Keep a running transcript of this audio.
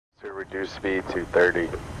reduce speed to 30.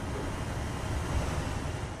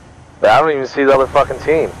 But I don't even see the other fucking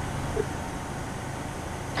team.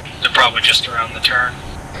 They're probably just around the turn.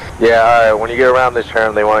 Yeah, alright, when you get around this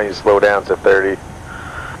turn, they want you to slow down to 30.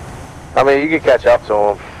 I mean, you can catch up to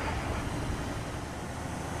them.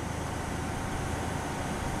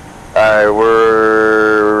 Alright,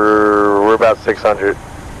 we're about 600.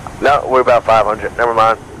 No, we're about 500. Never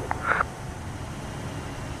mind.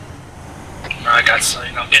 I got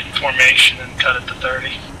sight. I'll get in formation and cut it to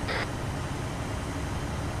 30.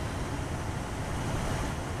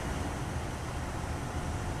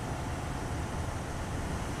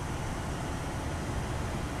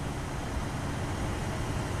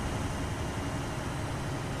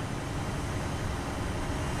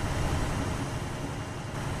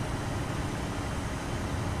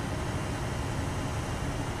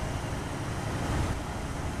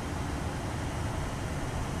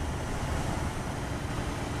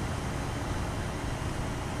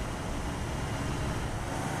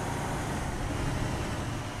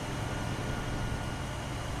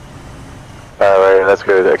 Alright, that's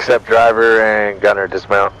good. Except driver and gunner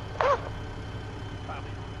dismount.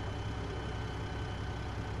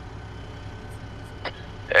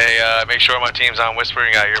 Hey, make sure my team's on whisper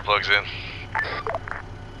and got earplugs in.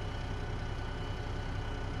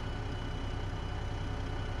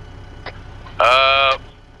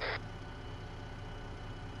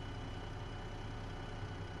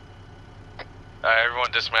 Alright,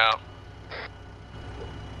 everyone dismount.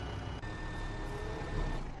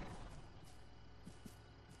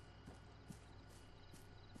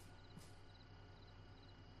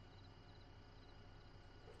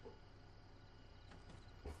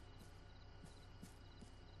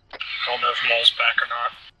 I don't know if Maul's back or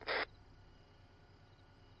not.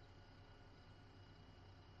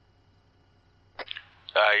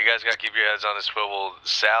 You guys gotta keep your heads on the swivel.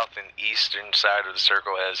 South and eastern side of the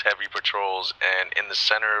circle has heavy patrols, and in the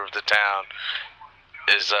center of the town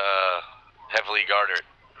is heavily guarded.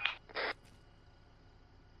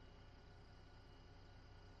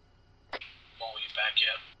 Maul, you back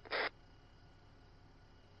yet?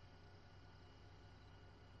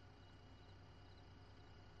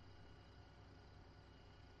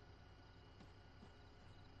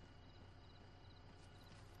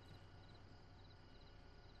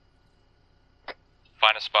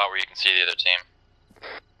 Find a spot where you can see the other team.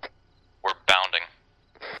 We're bounding.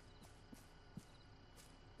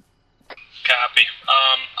 Copy.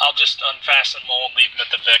 I'll just unfasten Maul and leave him at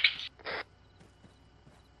the Vic.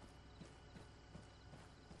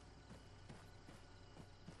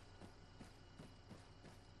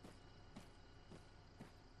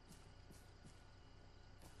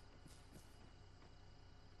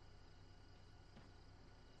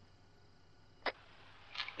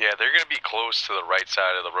 Yeah, they're gonna be close to the right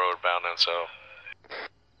side of the road bounding, so.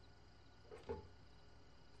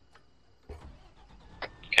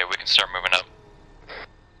 Okay, we can start moving up.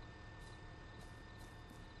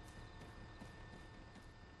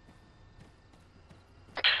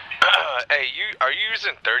 Hey, are you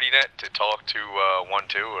using 30net to talk to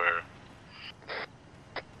 1-2 or?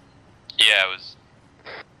 Yeah, it was.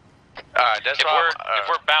 Alright, that's If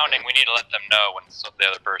we're bounding, we need to let them know when the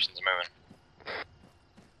other person's moving.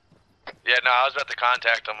 Yeah, no, I was about to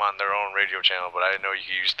contact them on their own radio channel, but I didn't know you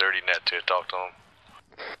could use 30net to talk to them.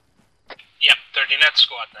 Yep, 30net,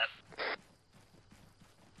 squad net.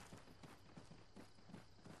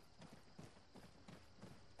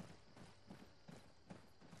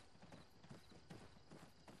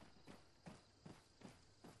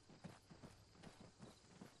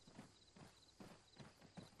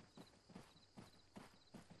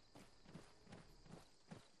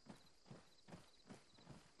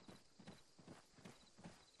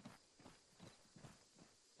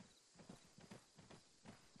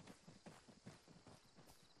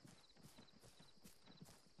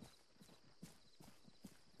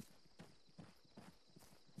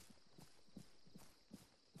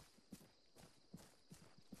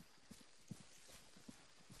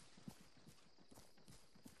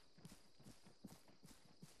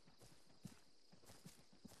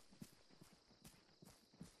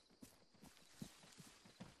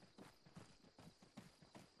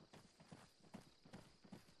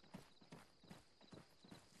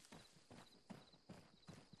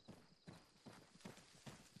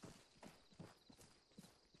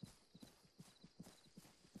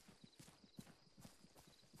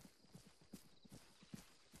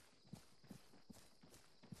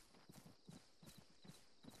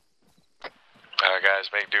 Alright guys,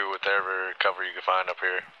 make do with whatever cover you can find up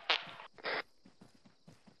here.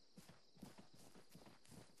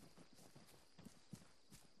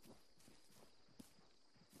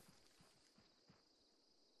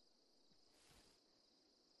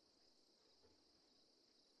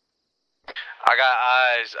 I got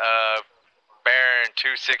eyes. Baron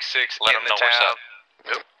 266 Let in him the know we're town. set.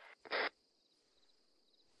 Yep.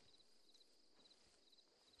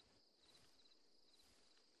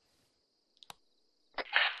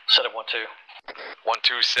 Set at 1-2.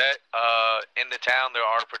 1-2 set. In the town, there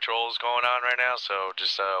are patrols going on right now, so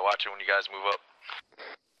just watch it when you guys move up.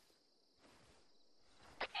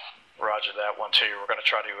 Roger that, 1-2. We're going to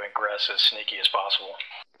try to ingress as sneaky as possible.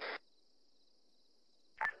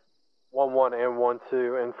 1-1 and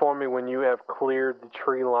 1-2. Inform me when you have cleared the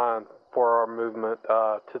tree line for our movement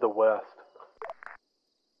to the west.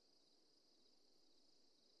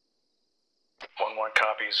 1-1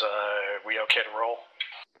 copies. We okay to roll?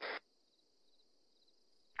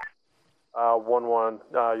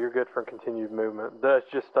 1-1. You're good for continued movement. That's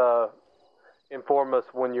just inform us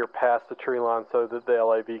when you're past the tree line so that the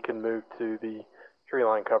LAV can move to the tree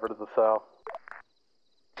line cover to the south.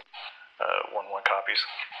 1-1 copies.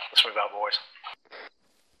 Let's move out, boys.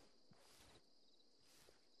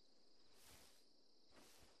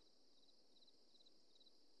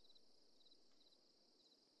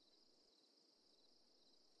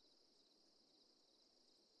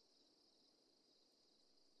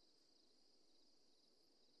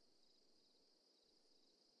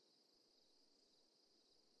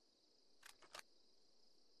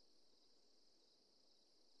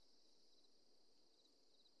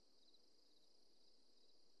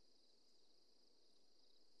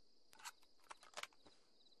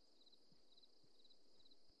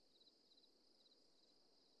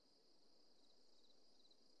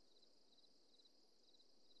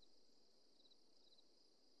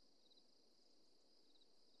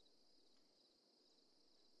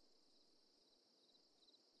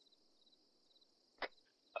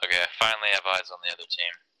 Okay, I finally have eyes on the other team.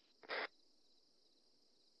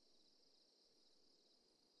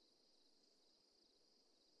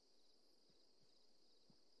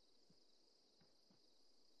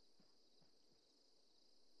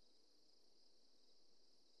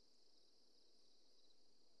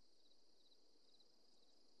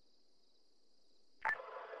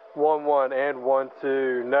 One and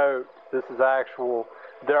 1-2. Note, this is actual.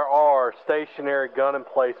 There are stationary gun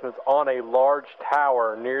emplacements on a large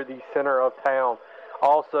tower near the center of town.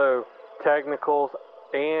 Also, technicals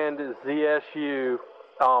and ZSU,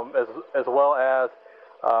 as well as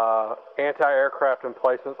anti-aircraft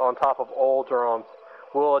emplacements on top of oil drums.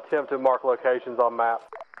 We'll attempt to mark locations on map.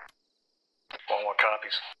 1-1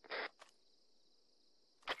 copies.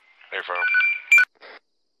 Hey, firm.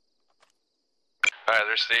 Alright,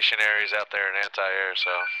 there's stationaries out there in anti-air,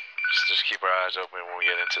 so just keep our eyes open when we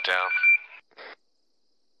get into town.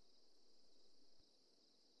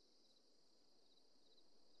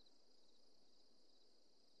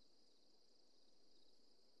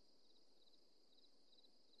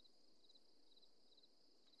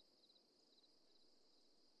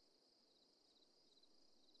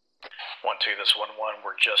 One, two, this 1-1.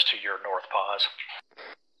 We're just to your north pause.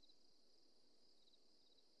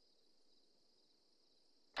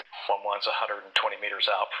 1-1's 120 meters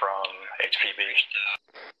out from HPB.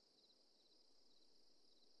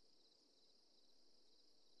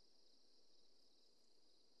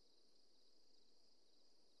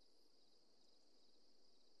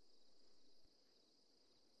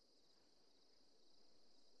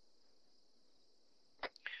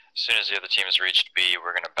 As soon as the other team has reached B,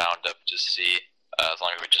 we're going to bound up to C, as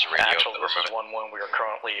long as we just radio Actual, that we're this is moving. 1-1. We are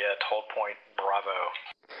currently at hold point Bravo.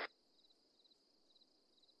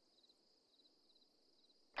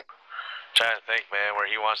 Trying to think, man, where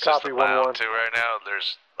he wants Copy, us to bound 1-1. to right now.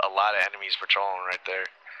 There's a lot of enemies patrolling right there.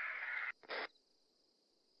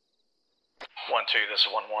 1-2, this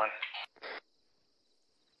is 1-1.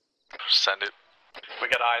 Send it. We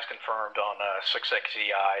got eyes confirmed on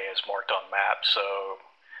 6XEI as marked on map, so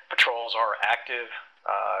patrols are active.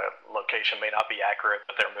 Location may not be accurate,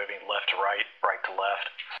 but they're moving left to right, right to left.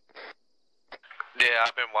 Yeah,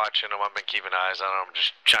 I've been watching them. I've been keeping eyes on them. I'm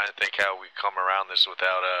just trying to think how we come around this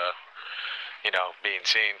without, being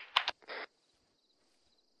seen.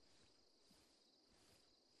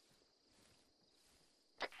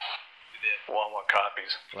 One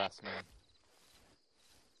copies. Last man.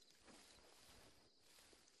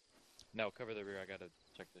 No, cover the rear. I gotta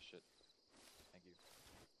check this shit. Thank you.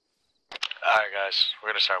 Alright, guys. We're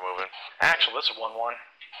gonna start moving. Actual, this is 1-1.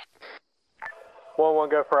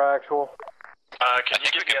 1-1, go for actual. Can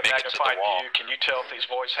you give me a magnified view? Can you tell if these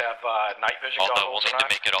boys have night vision Although we'll goggles or need not?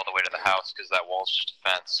 to make it all the way to the house, because that wall's just a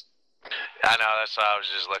fence. I know, that's what I was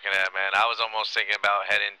just looking at, man. I was almost thinking about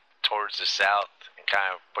heading towards the south and kind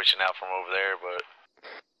of pushing out from over there, but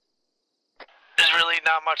there's really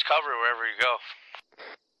not much cover wherever you go.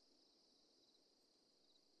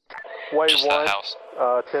 Way Just one, that house.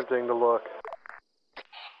 attempting to look.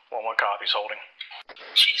 1-1 copies, holding.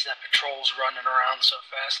 Jeez, that patrol's running around so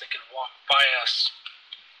fast they could walk by us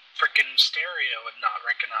freaking stereo and not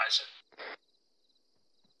recognize it.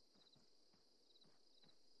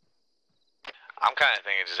 I'm kind of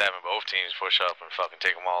thinking just having both teams push up and fucking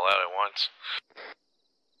take them all out at once.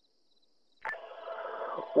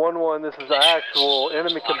 1-1, this is actual.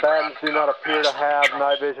 Enemy combatants do not appear to have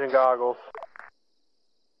night vision goggles.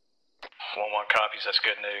 1-1 copies, that's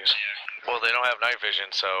good news. Well, they don't have night vision,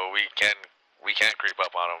 so we can creep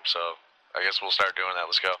up on them. So I guess we'll start doing that.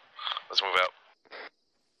 Let's go. Let's move out.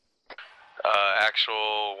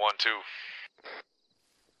 Actual 1-2.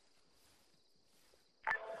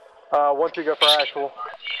 1-2, go for actual.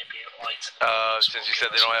 Since you said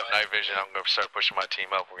they don't have night vision, I'm going to start pushing my team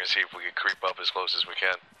up. We're going to see if we can creep up as close as we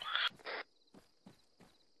can.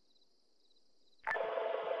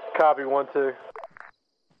 Copy, 1-2.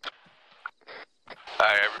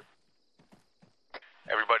 Alright,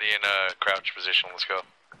 everybody in crouch position, let's go.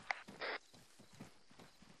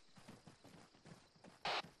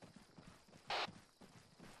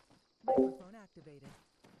 Microphone activated.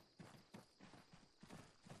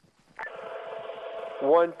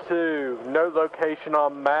 1-2, no location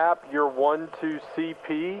on map. Your 1-2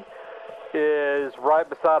 CP is right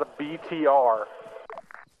beside a BTR.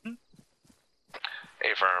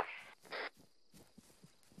 Affirm.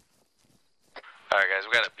 Alright guys,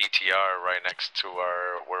 we got a BTR right next to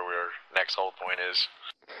where our next hold point is.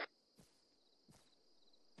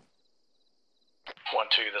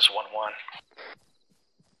 1-2, this 1-1.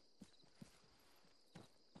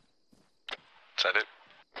 Is that it?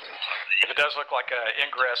 If it does look like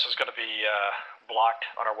ingress is going to be blocked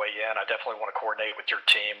on our way in, I definitely want to coordinate with your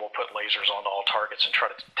team. We'll put lasers on all targets and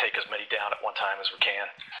try to take as many down at one time as we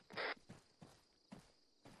can.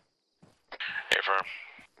 Affirm.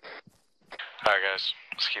 Alright guys,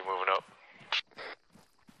 let's keep moving up.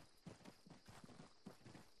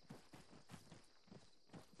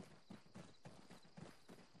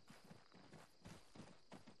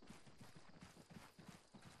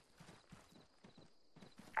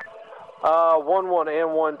 One and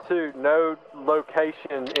 1-2, no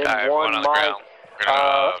location in one on the Mike. ground. We're gonna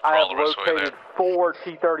I crawl have the rest of the way located there. 4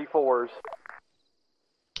 T-34s.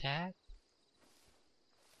 Tag.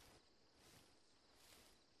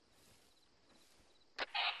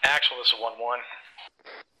 Actual, this is 1-1.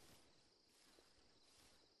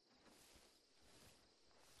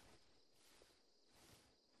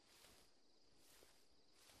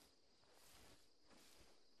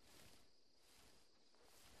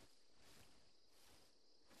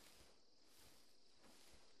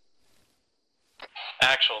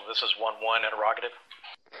 Actual, this is 1-1, interrogative.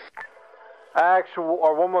 Actual,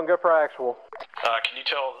 or 1-1, go for actual. Can you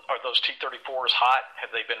tell, are those T-34s hot? Have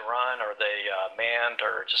they been run? Are they manned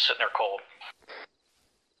or just sitting there cold?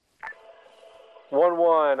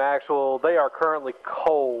 1-1, actual, they are currently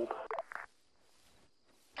cold.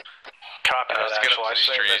 Copy that, let's get actual. up I to these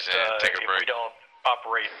assume trees that and take a if break. we don't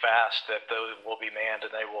operate fast, that those will be manned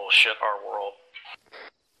and they will shit our world.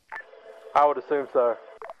 I would assume so.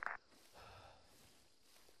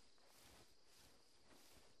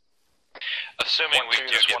 Assuming we 1-2,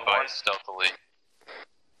 do this get 1-1. by stealthily.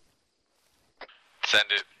 Send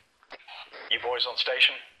it. You boys on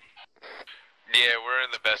station? Yeah, we're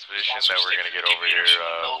in the best position that we're gonna get over here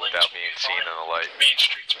without being seen in the light. Main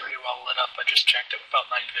Street's pretty well lit up. I just checked it without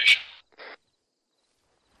night vision.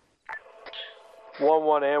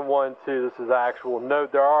 1-1 and 1-2, this is actual.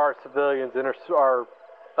 Note there are civilians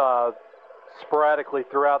sporadically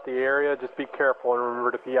throughout the area. Just be careful and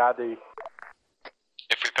remember to PID.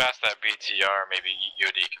 If we pass that BTR, maybe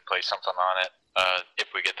UD can play something on it,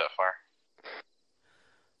 if we get that far.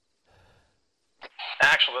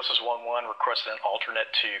 Actual, this is 1-1, requesting an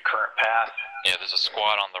alternate to current path. Yeah, there's a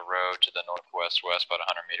squad on the road to the northwest, about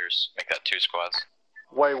 100 meters. Make that 2 squads.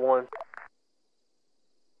 Way 1.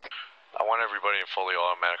 I want everybody in fully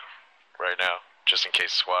automatic right now, just in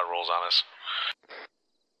case the squad rolls on us.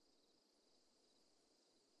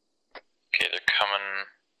 Okay, they're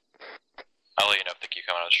coming. I'll let you know if they keep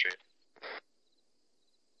coming on the street.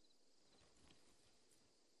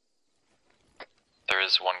 There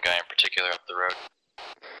is one guy in particular up the road.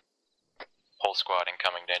 Whole squad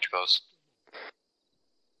incoming, danger close.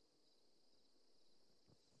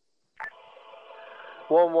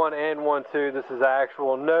 One and 1-2, this is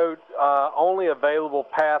actual. Note, only available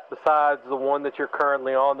path besides the one that you're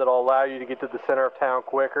currently on that'll allow you to get to the center of town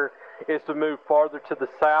quicker is to move farther to the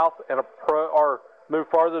south and or move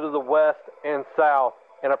farther to the west and south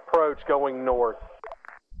and approach going north.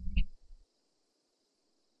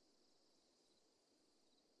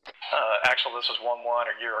 Actually, this is 1-1.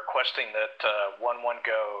 Are you requesting that 1-1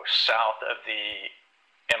 go south of the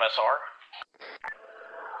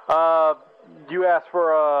MSR? You asked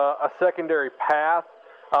for a secondary path.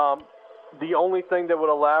 The only thing that would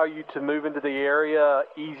allow you to move into the area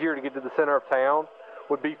easier to get to the center of town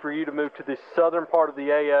would be for you to move to the southern part of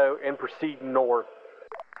the AO and proceed north.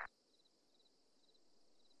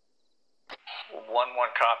 1-1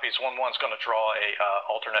 copies. 1-1's going to draw a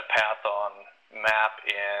alternate path on map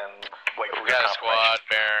and wait for We got a squad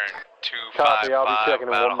bearing 255, I'll be checking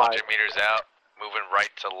in about 1 mic. 100 meters out, moving right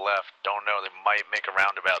to left. Don't know, they might make a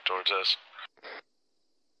roundabout towards us.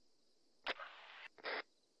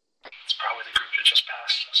 It's probably the group that just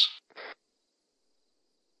passed us.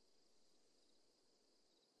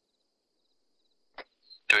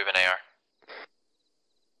 Do we have an AR?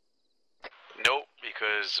 Nope,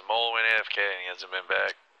 because Mole went AFK and he hasn't been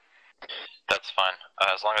back. That's fine.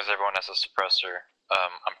 As long as everyone has a suppressor,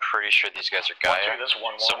 I'm pretty sure these guys are Gaia. This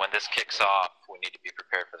 1-1. So when this kicks off, we need to be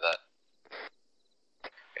prepared for that.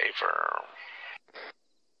 Affirm.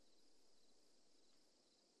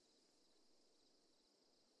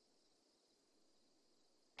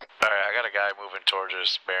 Alright, I got a guy moving towards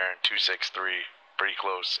us, bearing 263, pretty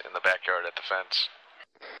close, in the backyard at the fence.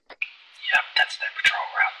 Yep, that's their patrol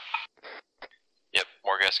route. Yep,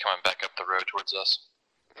 more guys coming back up the road towards us.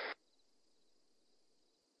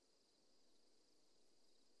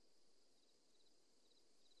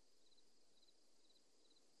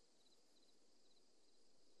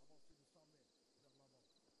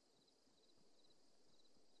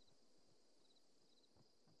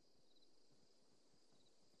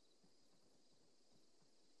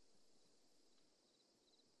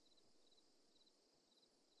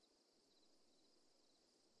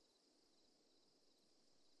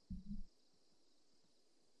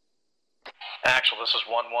 Actual, this is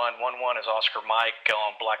 1-1. 1-1 is Oscar Mike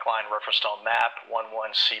on black line referenced on map.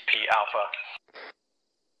 1-1 CP Alpha.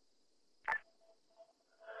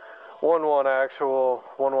 1-1 actual.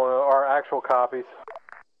 1-1 are actual copies.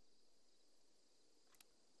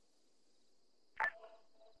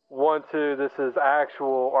 1-2, this is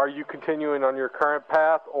actual. Are you continuing on your current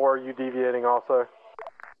path, or are you deviating also?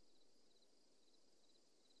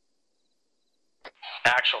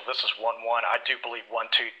 Actual, this is 1-1. I do believe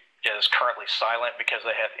 1-2 is currently silent because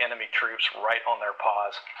they have enemy troops right on their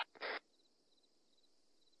paws.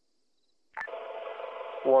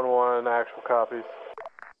 1-1 actual copies.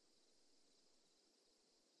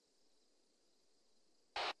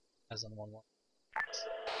 As on 1-1.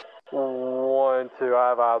 1-2, I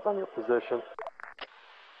have eyes on your position.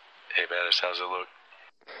 Hey, Battis, how's it look?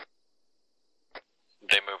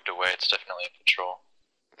 They moved away, it's definitely a patrol.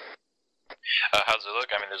 How's it look?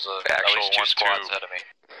 I mean, there's at Actual least 2 squads 1-2. ahead of me.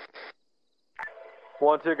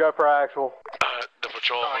 1-2, go for actual. The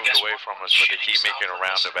patrol I moved guess away from us, but they keep making a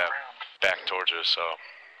roundabout back towards us, so...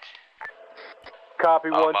 Copy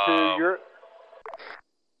 1-2, you're...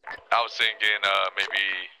 I was thinking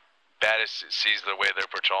maybe Battis sees the way they're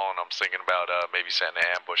patrolling. I'm thinking about maybe setting an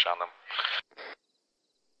ambush on them.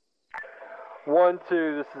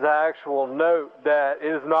 1-2, this is actual. Note that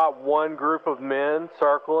it is not one group of men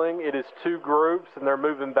circling, it is 2 groups, and they're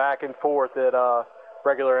moving back and forth at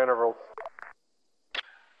regular intervals.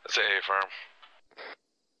 That's an A-firm.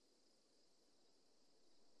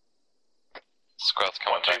 Squad's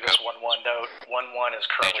coming 1-2, back this up. 1-1 note. 1-1 is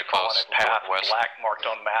currently Danger following close, a path northwest. black marked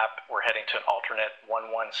on map. We're heading to an alternate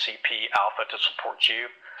 1-1 CP Alpha to support you.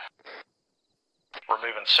 We're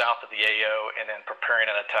moving south of the AO and then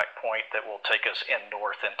preparing an attack point that will take us in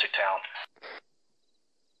north into town.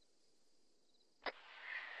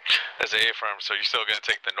 That's an A-firm, so you're still going to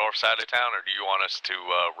take the north side of town, or do you want us to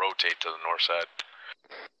rotate to the north side?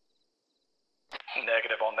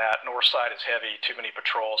 Negative on that. North side is heavy, too many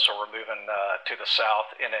patrols, so we're moving to the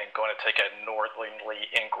south and then going to take a northerly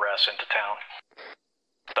ingress into town.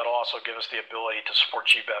 That'll also give us the ability to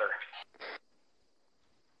support you better.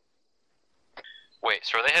 Wait,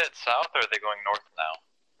 so are they headed south or are they going north now?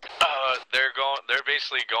 They're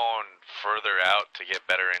basically going further out to get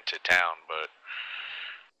better into town, but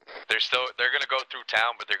they're going to go through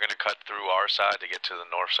town, but they're going to cut through our side to get to the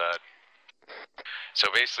north side.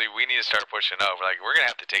 So basically, we need to start pushing up. Like, we're going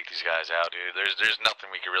to have to take these guys out, dude. There's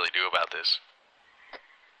nothing we can really do about this.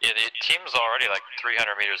 Yeah, the team's already like 300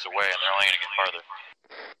 meters away and they're only going to get farther.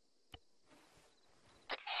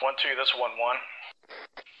 1-2, this is 1-1.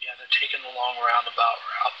 Yeah, they're taking the long roundabout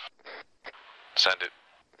route. Send it.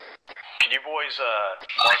 Can you boys I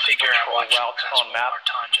mark the figure out patrol watching routes guys on one map? more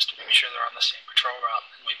time just to make sure they're on the same patrol route,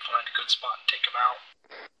 and we find a good spot and take them out.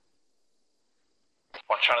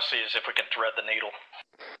 What I'm trying to see is if we can thread the needle.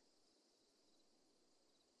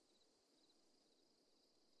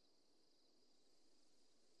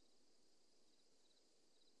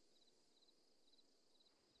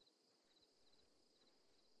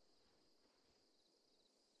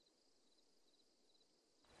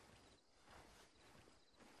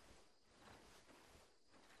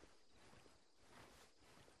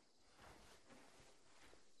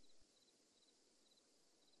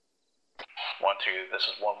 1-2, this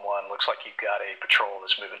is 1-1. Looks like you've got a patrol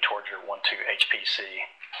that's moving towards your 1-2 HPC.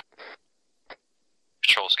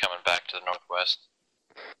 Patrol's coming back to the northwest.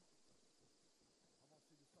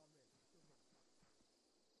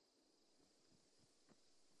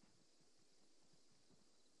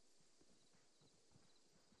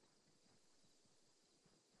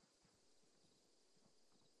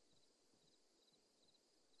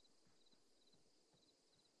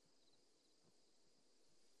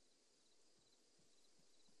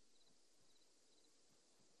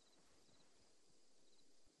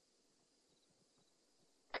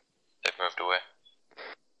 They've moved away.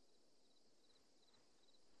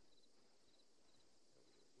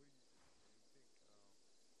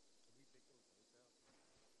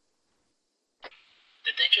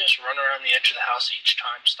 Did they just run around the edge of the house each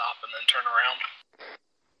time, stop, and then turn around?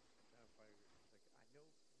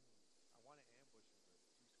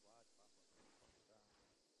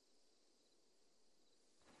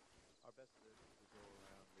 Our best bet is to go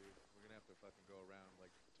around, dude. We're gonna have to fucking go around,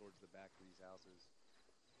 like, towards the back of these houses.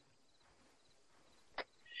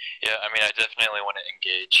 Yeah, I mean, I definitely want to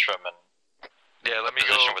engage from a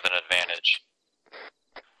position with an advantage.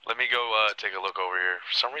 Let me go take a look over here.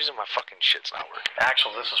 For some reason, my fucking shit's not working.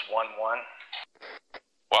 Axel, this is 1-1.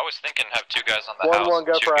 Well, I was thinking have 2 guys on the 1-1, house,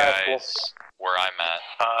 go 2 for guys Axel. where I'm at.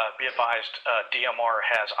 Be advised, DMR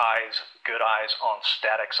has good eyes on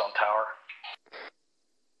statics on tower.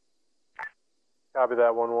 Copy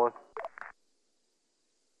that, 1-1.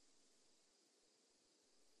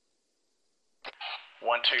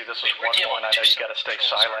 1-2, this is Wait, we're 1-1. dealing I with know two you gotta stay separate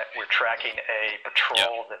patrols, silent. aren't we? We're tracking a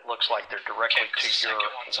patrol that looks like they're directly Okay, to the your second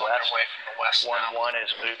one's on their west. way from the west now. 1-1 is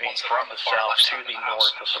moving One's from on the the far south left to side of the the house.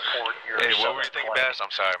 north to support your Hey, what were you southern thinking, flank. Bass? I'm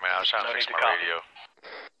sorry, man. I was trying to No fix need my to copy. radio.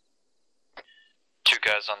 2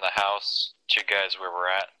 guys on the house, 2 guys where we're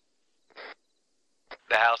at.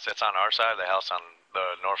 The house that's on our side, the house on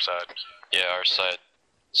the north side. Yeah, our side.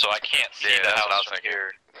 So I can't see the that's what I house was from thinking. here.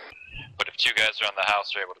 But if 2 guys are on the house,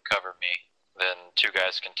 they're able to cover me. Then 2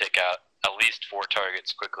 guys can take out at least 4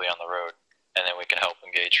 targets quickly on the road, and then we can help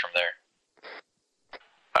engage from there.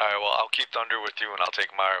 Alright, well, I'll keep Thunder with you, and I'll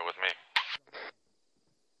take Meyer with me.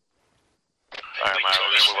 Alright, Wait, Meyer, so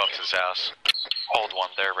we're this- gonna move up to this house. Hold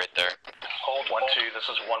 1 there, right there. Hold 1-2, this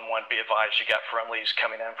is 1-1. Be advised, you got friendlies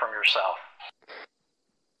coming in from your south.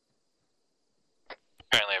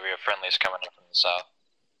 Apparently we have friendlies coming in from the south.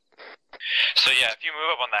 So yeah, if you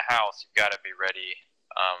move up on the house, you've got to be ready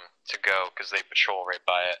to go, because they patrol right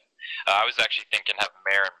by it. I was actually thinking have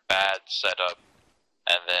Mayor and Bad set up,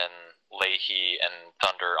 and then Leahy and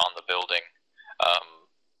Thunder on the building.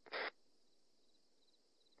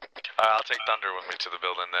 I'll take Thunder with me to the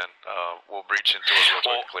building then. We'll breach into it real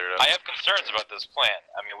quick, clear it up. I have concerns about this plan.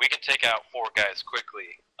 I mean, we can take out 4 guys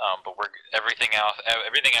quickly, but everything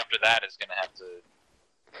after that is going to have to...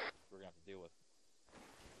 We're gonna have to deal with.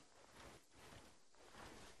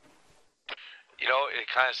 You know, it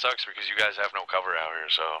kind of sucks because you guys have no cover out here,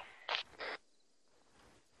 so...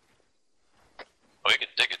 We could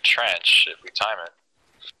dig a trench if we time it.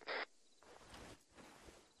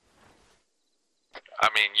 I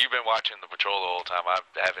mean, you've been watching the patrol the whole time. I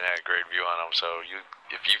haven't had a great view on them, so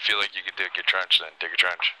if you feel like you could dig a trench, then dig a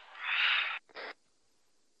trench.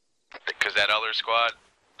 Because the other squad's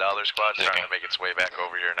trying to make its way back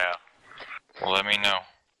over here now. Well, let me know.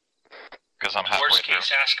 Because I'm halfway Worst through. case,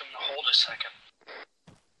 ask them to hold a second.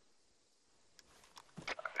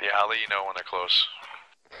 Yeah, I'll let you know when they're close.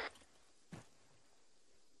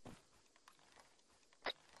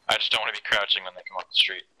 I just don't want to be crouching when they come off the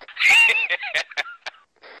street.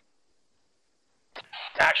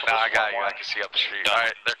 Actually, Nah, I this is got you. 1-1. I can see up the street.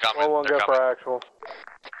 Alright, they're coming. 1-1, They're go for coming. actual.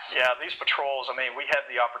 Yeah, these patrols, I mean, we had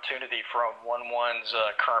the opportunity from 1-1's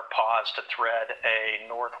current pause to thread a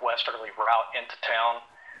northwesterly route into town.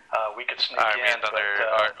 We could sneak Alright, me in, and Thunder,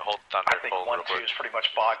 but alright, hold Thunder, I think hold real 1-2 quick. is pretty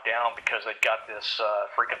much bogged down because they've got this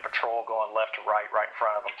freaking patrol going left to right in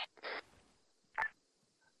front of them.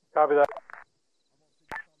 Copy that.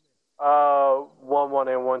 1-1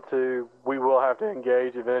 and 1-2, we will have to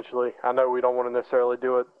engage eventually. I know we don't want to necessarily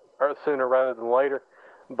do it sooner rather than later,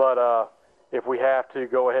 but if we have to,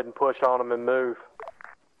 go ahead and push on them and move.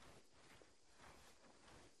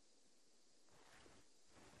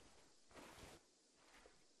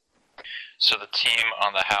 So the team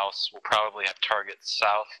on the house will probably have targets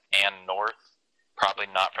south and north, probably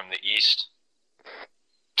not from the east.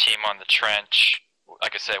 Team on the trench,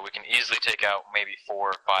 like I said, we can easily take out maybe 4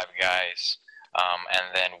 or 5 guys,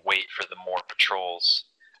 and then wait for the more patrols.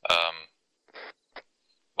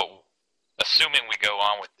 But assuming we go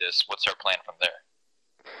on with this, what's our plan from there?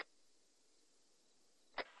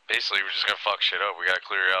 Basically, we're just gonna fuck shit up. We gotta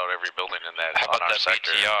clear out every building in that How on about our the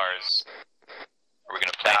sector. BTRs? Are we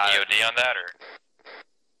gonna play EOD on that, or?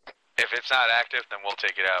 If it's not active, then we'll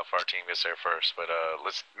take it out if our team gets there first. But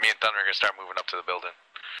me and Thunder are gonna start moving up to the building.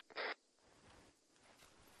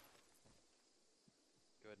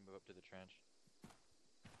 Go ahead and move up to the trench.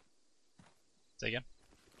 Say again?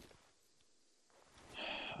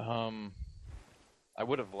 I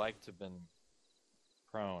would have liked to have been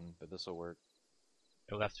prone, but this will work.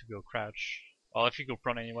 You'll have to go crouch. Well, if you go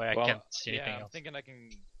prone anyway, I can't see anything else. I'm thinking I can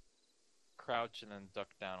crouch and then duck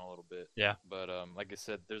down a little bit. Yeah. But like I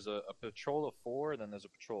said, there's a patrol of 4, then there's a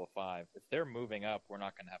patrol of 5. If they're moving up, we're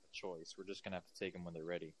not going to have a choice. We're just going to have to take them when they're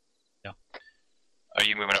ready. Yeah. Are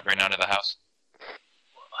you moving up right now to the house?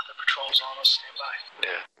 Other patrols on us, stand by.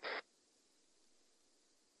 Yeah.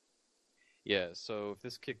 Yeah, so if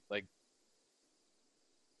this kick, like,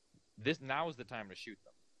 this now is the time to shoot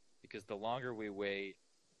them. Because the longer we wait,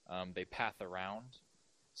 they path around.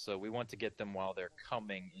 So we want to get them while they're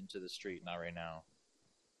coming into the street, not right now.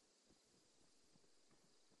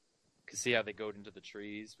 Cause see how they go into the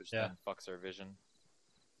trees, which then fucks our vision.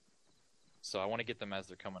 So I want to get them as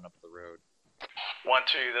they're coming up the road.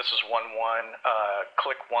 1-2, this is 1-1.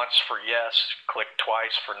 Click once for yes, click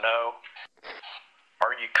twice for no.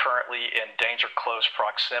 Are you currently in danger close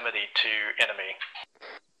proximity to enemy?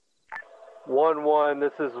 1-1,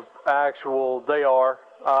 this is actual, they are.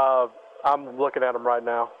 I'm looking at them right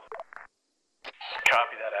now.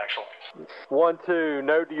 Copy that, actual. 1-2,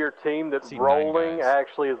 note to your team that rolling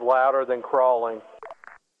actually is louder than crawling.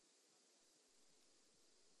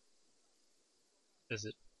 Is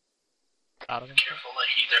it out of him? Careful,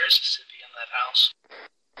 there is a city in that house.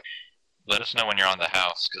 Let us know when you're on the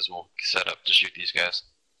house, because we'll set up to shoot these guys.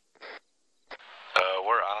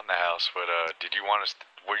 We're on the house, but did you want us?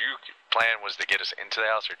 Were you plan was to get us into the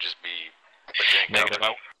house or just be negative?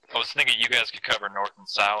 I was thinking you guys could cover north and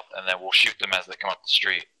south, and then we'll shoot them as they come up the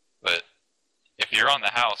street. But if you're on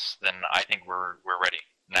the house, then I think we're ready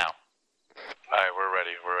now. All right, we're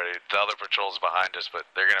ready. We're ready. The other patrol's behind us, but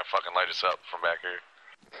they're gonna fucking light us up from back here.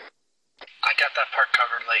 I got that part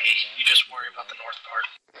covered, Leahy. You just worry about the north part.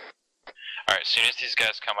 All right, as soon as these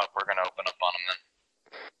guys come up, we're gonna open up on them then.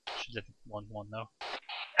 Should have 1-1 though.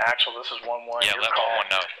 Actual, this is 1-1. Yeah, let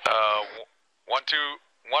 1-1 know. 1-2,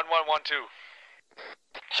 1-1, 1-2.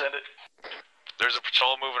 Send it. There's a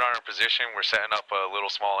patrol moving on our position. We're setting up a little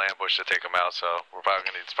small ambush to take them out, so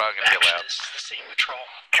it's probably gonna get loud. This is the same patrol.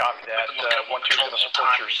 Copy that. 1-2 is gonna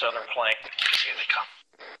support your southern flank. Here they come.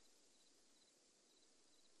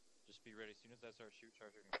 Just be ready. As soon as I start shoot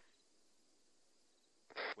charging.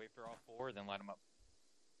 Wait for all 4, then light them up.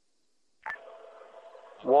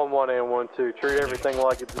 1-1 and 1-2. Treat everything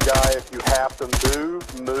like it's a guy. If you have to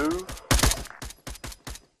move, move.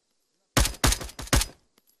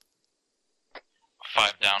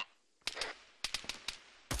 Five down.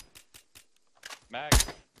 Mag.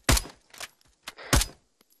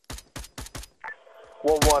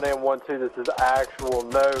 1-1 and 1-2. This is actual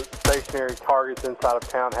note. Stationary targets inside of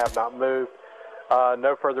town have not moved.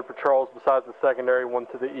 No further patrols besides the secondary one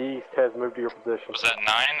to the east has moved to your position. Was that 9?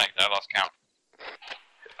 I lost count.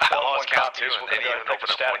 I lost count too, and they didn't even open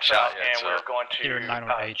up one shot yet. And So. we're going to You're 9 or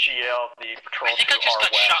 8. GL the patrol I think to I just our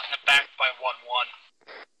got west. shot in the back by 1-1.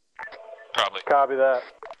 Probably. Copy that.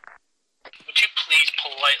 Would you please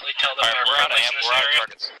politely tell them Alright, we're out of in amp, this we're out of area?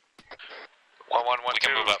 targets. 1-1, 1-2. We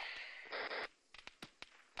can move up.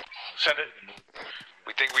 Send it.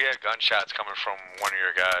 We think we had gunshots coming from one of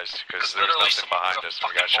your guys because there was Literally nothing someone behind put a us. We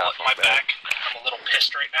got fucking shot bullet from in my the back. I'm a little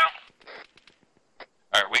pissed right now.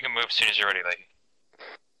 Alright, we can move as soon as you're ready, Leggy.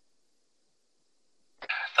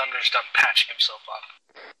 Thunder's done patching himself up.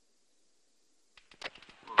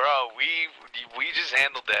 Bro, we just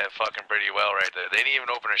handled that fucking pretty well right there. They didn't even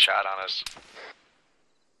open a shot on us.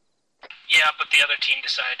 Yeah, but the other team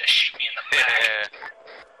decided to shoot me in the back. Yeah.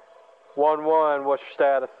 1-1, what's your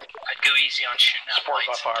status? I'd go easy on shooting out Support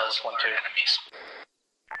by lights fire and with does alert 1-2. enemies.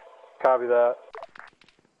 Copy that.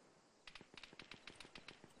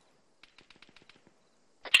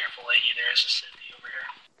 Careful, Leahy, there is a city over here.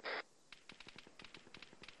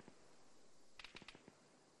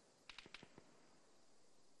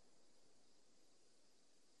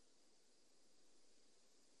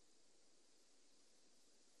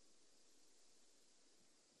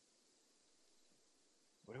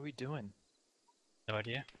 What are we doing? No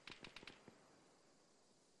idea.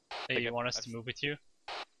 Hey, you want us to move with you?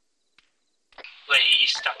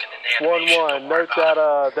 Leahy's stuck in an animation. 1-1, note that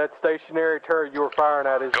that stationary turret you were firing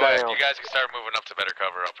at is Go ahead. down. You guys can start moving up to better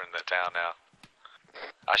cover up in the town now.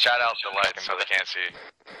 I shot out the lights so they can't see.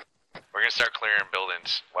 We're gonna start clearing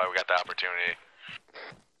buildings while we got the opportunity.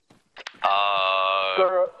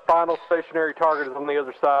 The final stationary target is on the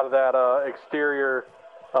other side of that exterior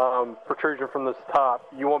protrusion from this top.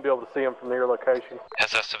 You won't be able to see him from your location.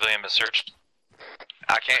 Has that civilian been searched?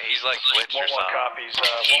 I can't. He's like glitched or 1-1 something. copies.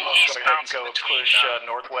 1-1's going to go ahead and go push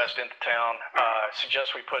northwest into town.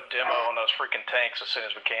 Suggest we put demo on those freaking tanks as soon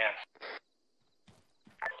as we can.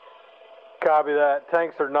 Copy that.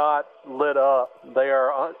 Tanks are not lit up. They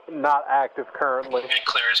are not active currently.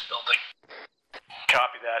 Clear his building.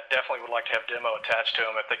 Copy that. Definitely would like to have demo attached to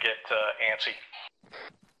them if they get antsy.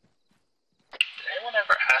 Did anyone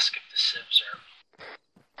ever ask if the civs are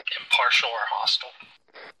impartial or hostile?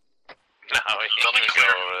 No, he can't go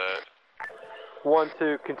over that.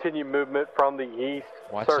 1-2, continue movement from the east.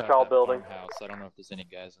 Watch Search out all that buildings. farmhouse. I don't know if there's any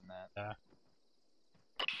guys in that.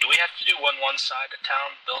 Do we have to do one side of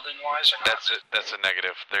town building-wise or not? That's it. That's a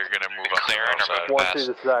negative. They're gonna move up to the Clearing north or side. 1-2,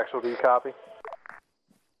 this is actual. Do you copy?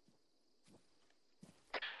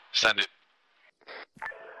 Send it.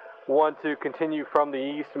 1-2, continue from the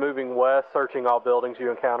east, moving west, searching all buildings you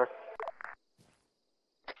encounter.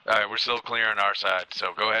 Alright, we're still clearing our side,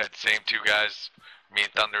 so go ahead. Same two guys. Me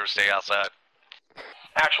and Thunder stay outside.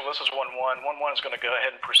 Actual, this is 1-1. 1-1 is going to go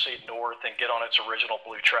ahead and proceed north and get on its original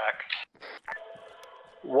blue track.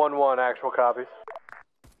 1-1, actual copies.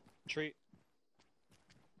 Treat.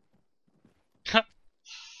 Are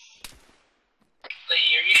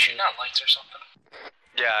you shooting out lights or something?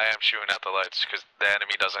 Yeah, I am shooting out the lights because the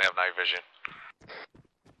enemy doesn't have night vision.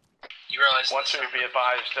 You realize 1-2, be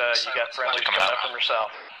advised, you got friendlies coming up from your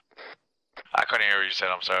south. I couldn't hear what you said,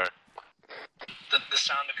 I'm sorry. The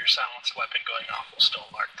sound of your silenced weapon going off will still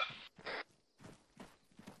alert them.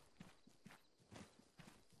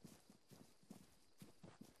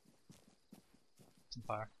 Some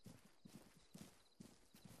fire.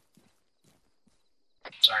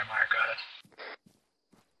 Sorry, Meyer, go ahead.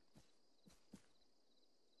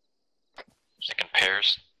 Thinking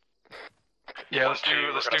pairs. Yeah, let's do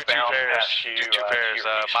two pairs. Two pairs.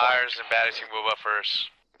 Myers and Battis can move up first.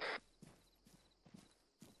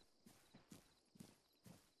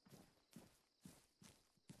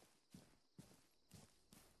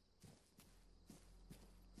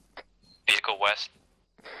 Vehicle west.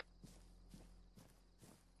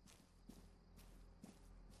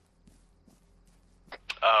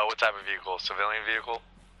 What type of vehicle? Civilian vehicle?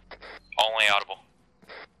 Only audible.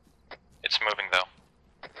 It's moving though.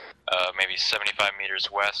 Maybe 75 meters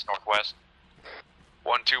west, northwest.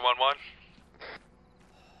 1211.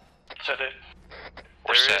 Said it.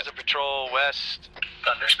 We're There set. is a patrol west.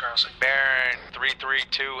 Thunder's crossing. Baron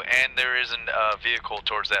 332, and there is a vehicle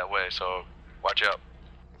towards that way, so watch out.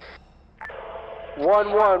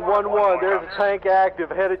 1-1, there's a tank active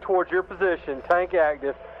headed towards your position. Tank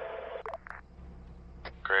active.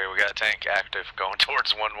 Great, we got a tank active going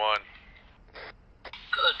towards 1-1.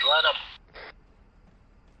 Good, let him.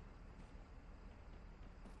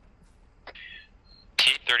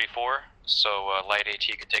 T-34, so light AT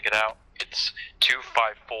can take it out. It's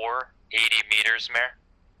 254, 80 meters, Mayor.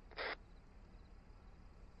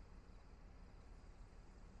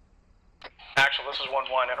 Actual, this is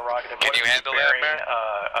 1-1, interrogative. Can you handle that, bearing, Mayor?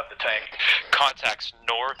 of the tank? Contacts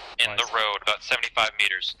north in the road, about 75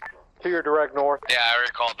 meters. To your direct north. Yeah, I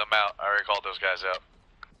already called them out. I already called those guys out.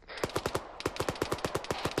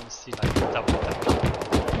 Let's see, like, double tap.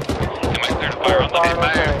 Am I clear to fire on the Fire on the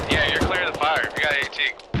Fire. tank. Yeah, you're clear of the fire. If you got AT,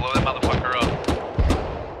 blow that motherfucker up.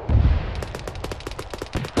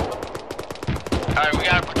 Alright, we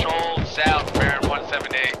got a patrol south, Baron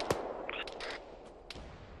 178.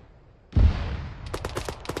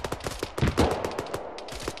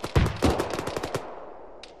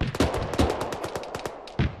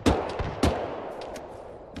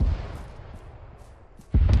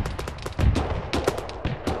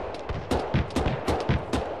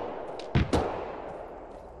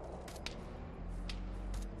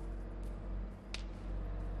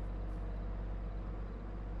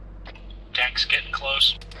 Tank's getting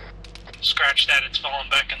close. Scratch that, it's falling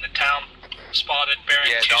back into town. Spotted, bearing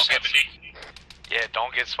Yeah, don't get 270. Yeah,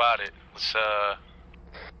 don't get spotted. Let's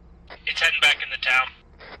It's heading back into town.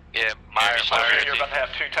 yeah, Meyer, You're about to have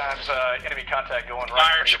 2 times enemy contact going right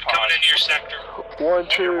Meyer in should front be of your coming pod.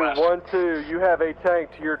 into your sector. 1-2, you have a tank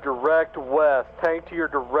to your direct west. Tank to your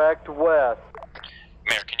direct west.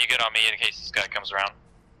 Mayor, can you get on me in case this guy comes around?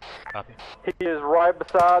 Copy. He is right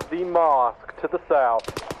beside the mosque to the south.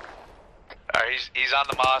 Alright, he's on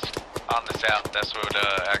the mosque on the south. That's what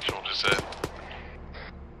actual just said.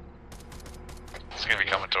 He's gonna be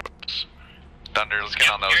coming towards us. Thunder, let's get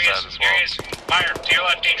on the other side as well. Here he is. Meyer, to your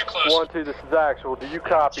left, danger close. 1-2, this is actual. Do you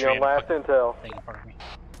copy on last intel? Thing in front of me.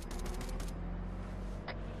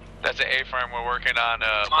 That's an A firm. We're working on Meyer,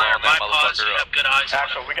 blowing my that pause, you motherfucker have up. good eyes on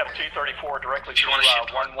Actually, we got a 234 directly If you to wanna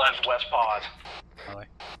shift 1-1 left. West Pause. Alright.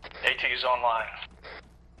 AT is online.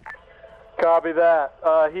 Copy that.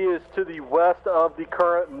 He is to the west of the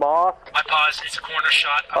current mosque, My pause, it's a corner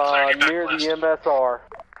shot. I'm clearing your back near blast. the MSR.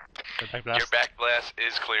 Your back blast. Your back blast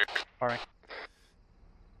is clear. Firing.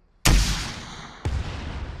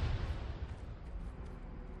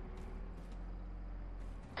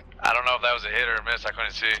 I don't know if that was a hit or a miss. I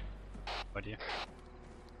couldn't see. What do you?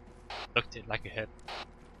 Looked it like a hit.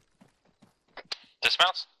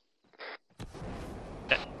 Dismounts?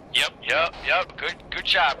 Yep. Good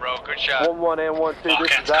shot, bro. Good shot. 1-1 and 1-2, this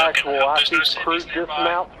Wildcats is cooking. actual. I There's see no crew cities nearby.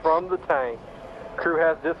 dismounts from the tank. Crew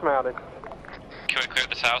has dismounted. Can we clear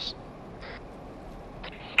this house?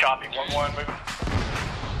 Copy, 1-1 moving.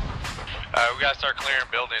 We gotta start clearing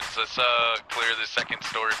buildings. Let's clear the second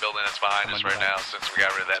story building that's behind us right now since we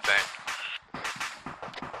got rid of that thing.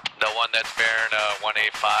 The one that's bearing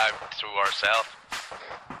 185 to our south.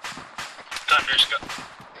 Thunder's go.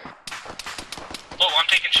 Oh, I'm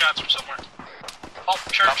taking shots from somewhere. Oh,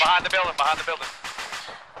 church. Come behind the building,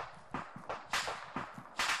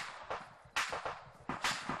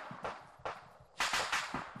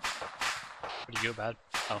 What do you go bad?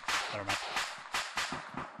 Oh, never mind.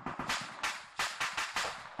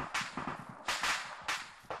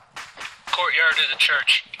 Courtyard of the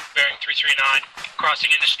church, bearing 339.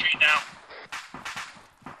 Crossing in the street now.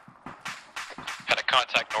 Had a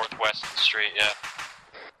contact northwest of the street, yeah.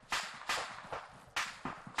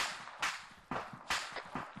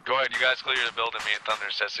 Go ahead, you guys clear the building. Me and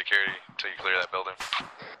Thunder set security until you clear that building.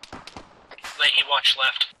 Leahy, watch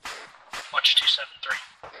left. Watch 273.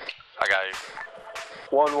 I got you.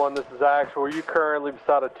 1-1, this is actual. Are you currently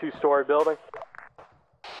beside a 2-story building?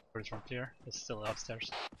 Where's from clear? It's still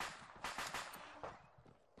upstairs.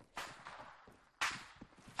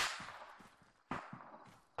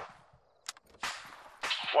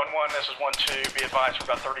 This is 1-2. Be advised, we're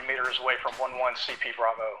about 30 meters away from 1-1 CP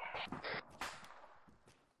Bravo.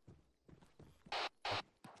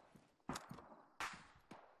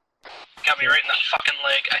 Got me right in the fucking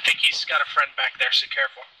leg. I think he's got a friend back there, so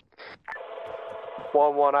careful.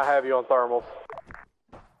 1-1, I have you on thermals.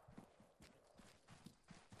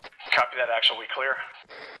 Copy that, actual, we clear.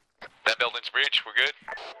 That building's breached. We're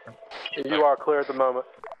good. You are clear at the moment.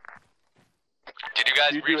 Did you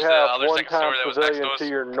guys You breach do the have other second one-time story that was next civilian to us? to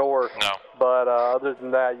your north, No. but other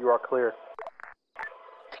than that, you are clear.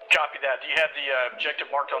 Copy that. Do you have the objective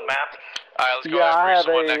marked on map? Alright, let's go Yeah, I ahead have and breach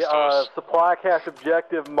the one next to us. a supply cache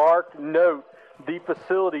objective marked. Note, the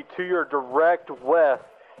facility to your direct west,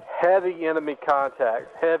 heavy enemy contacts.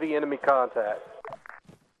 Heavy enemy contacts.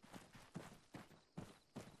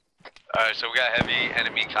 Alright, so we got heavy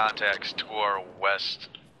enemy contacts to our west.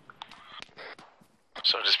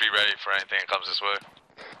 So just be ready for anything that comes this way.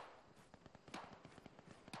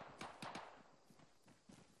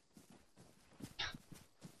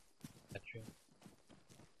 That's true.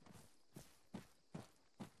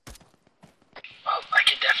 Oh, I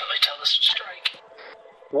can definitely tell this was strike.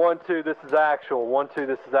 1-2, this is actual. 1-2,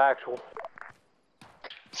 this is actual.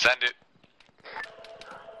 Send it.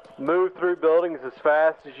 Move through buildings as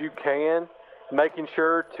fast as you can, making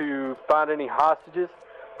sure to find any hostages,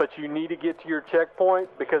 but you need to get to your checkpoint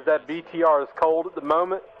because that BTR is cold at the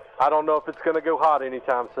moment. I don't know if it's going to go hot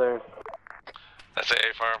anytime soon. That's an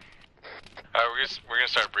A firm. Alright, we're gonna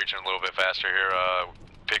start breaching a little bit faster here.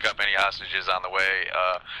 Pick up any hostages on the way.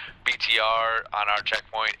 BTR on our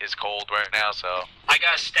checkpoint is cold right now, so. I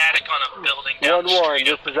got static on a building down the 1-1, street.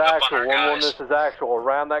 this is opening up on actual. our 1-1, guys. this is actual.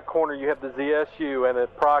 Around that corner, you have the ZSU and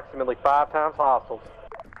approximately 5 times hostiles.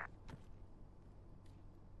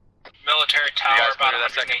 Military You tower guys about clear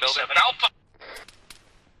that second 187 building? Alpha.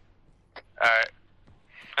 Alright.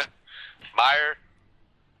 Meyer,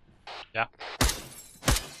 Yeah.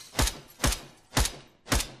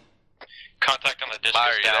 Contact on the disc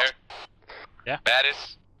Meyer, is you down. there? Yeah.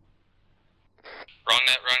 Battis? Wrong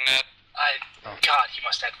net. God, he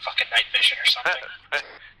must have fucking night vision or something.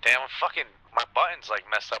 Damn, my button's like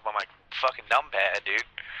messed up on my fucking numpad, dude.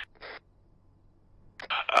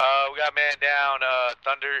 We got man down.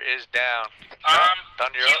 Thunder is down.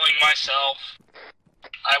 Thunder, you're up. Healing myself.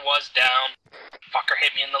 I was down. Fucker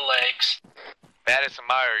hit me in the legs. Battis and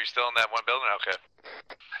Meyer, are you still in that one building? Okay.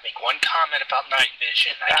 I make one comment about night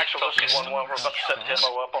vision. I get Actual, this is focused. 1-1. We're about to set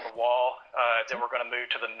demo up on the wall. Then we're going to move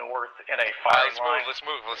to the north in a Alright, firing line. let's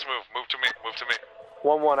move. Move to me.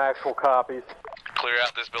 1-1, actual copies. Clear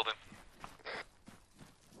out this building.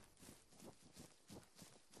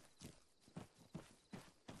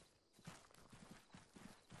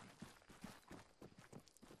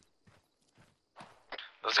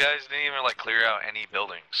 Those guys didn't even like clear out any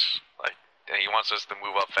buildings. Like, and he wants us to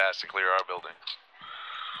move up fast to clear our buildings.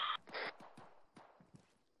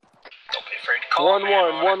 Don't be afraid to call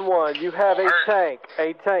 1-1, 1-1. You have a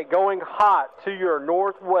tank going hot to your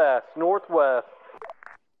northwest.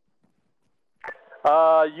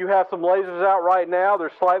 You have some lasers out right now.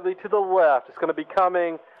 They're slightly to the left. It's going to be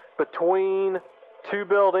coming between two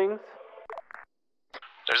buildings.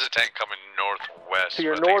 There's a tank coming northwest. To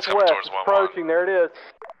your I think it's coming northwest, towards it's approaching. There it is.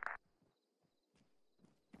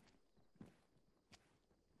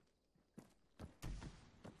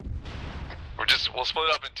 We'll split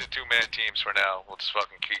up into two-man teams for now. We'll just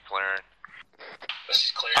fucking keep clearing. This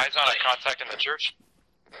is clear. Eyes on a contact in the church.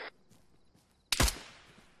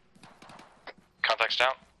 Contact's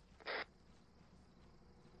down.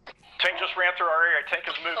 Tank just ran through our area. Tank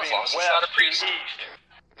is moving west to east.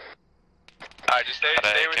 Alright, just stay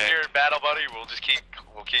with your battle buddy. We'll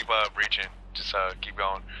keep breaching. Just keep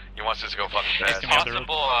going. He wants us to go fucking fast.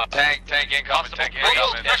 Possible, tank incoming. Tank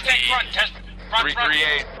incoming. There's tank front.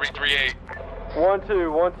 338.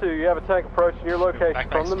 1-2. You have a tank approaching your location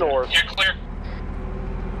from the north. You're clear.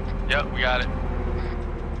 Yep, we got it.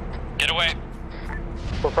 Get away.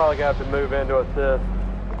 We'll probably have to move into assist.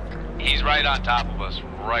 He's right on top of us.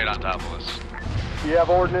 You have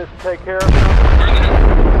ordnance to take care of him?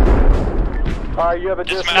 Alright, you have a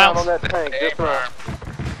dismount on that tank. Dismount.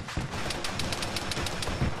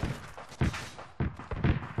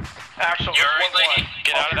 Actual, You're right, lady.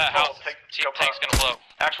 Get out of that house. Tank's gonna blow.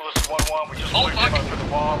 Actual, this is 1-1. We just pushed him up to the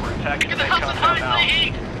wall. We're attacking the tank compound now.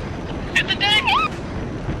 Hit the tank!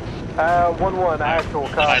 1-1, actual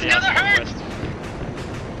copy. It's gonna hurt!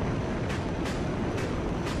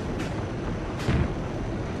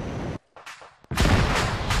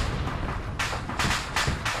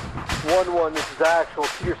 1-1, this is actual.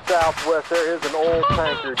 To your southwest, there is an old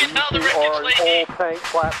tanker. Do you see, or an old tank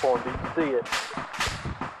platform? Do you see it?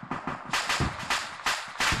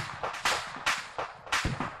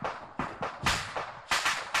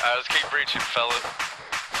 Let's keep breaching, fellas.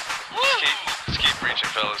 Let's keep breaching,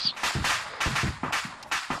 fellas.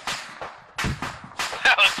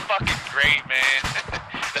 That was fucking great, man.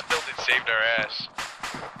 That building saved our ass.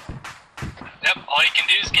 Yep, all you can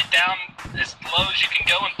do is get down as low as you can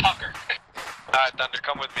go and pucker. Alright, Thunder,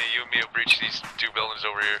 come with me. You and me will breach these two buildings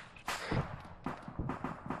over here.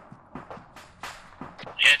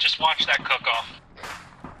 Yeah, just watch that cook-off.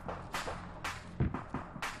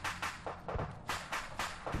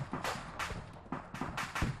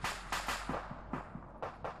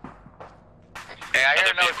 Hey, I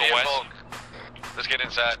hear another vehicle vehicle. Let's get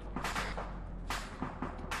inside.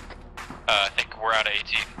 I think we're out of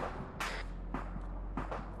AT.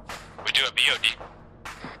 We do a BOD.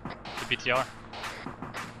 The BTR.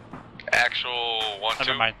 Actual 1-2.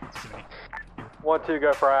 Never mind. 1-2,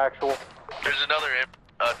 go for actual. There's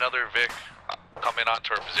another Vic coming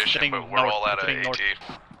onto our position, Sitting but we're north, all out of sitting AT. north.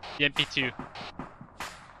 BMP2.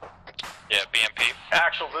 Yeah, BMP.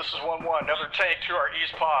 Actual, this is 1-1. Another tank to our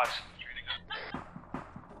east pods.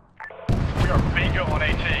 We are bingo on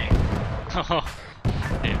AT.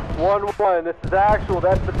 1-1, this is actual.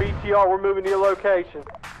 That's the BTR. We're moving to your location.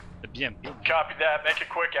 The BMP. Copy that. Make it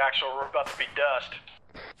quick, actual. We're about to be dust.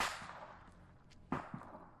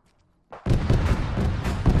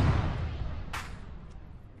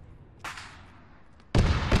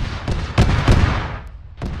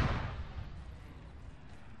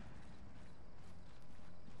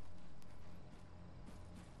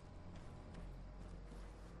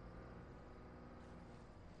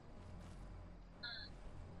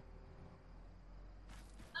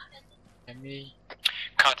 Enemy.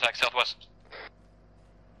 Contact southwest.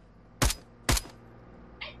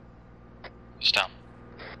 He's down.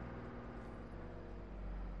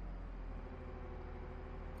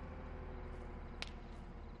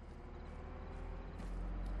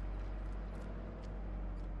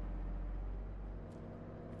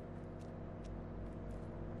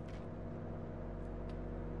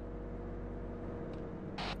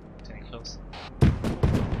 Getting close.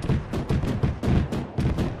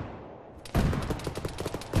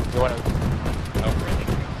 You wanna... Oh, really?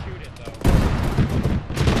 Shoot it, though.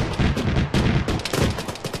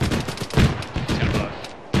 He's gonna blow.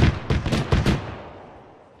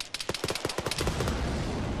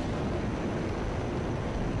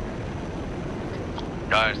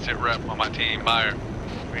 Guys, sit rep on my team, Meyer.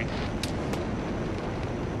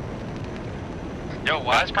 Yo,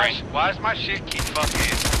 why is my shit keep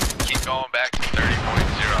going back to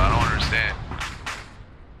 30.0? I don't understand.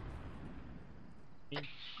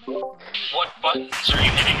 What buttons are you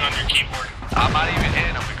hitting on your keyboard? I'm not even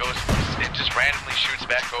hitting them. It just randomly shoots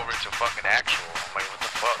back over to fucking actual. I'm like, what the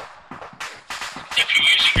If you're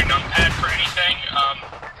using your numpad for anything,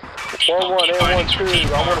 1-1 and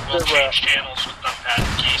 1-2, I want to will sit rep. change channels with numpad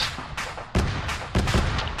keys.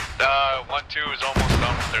 1-2 is almost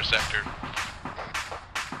done with their sector.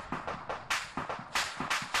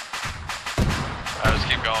 Alright, let's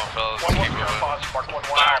keep going, fellas. Let's keep moving.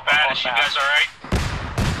 Fire bad, you guys alright?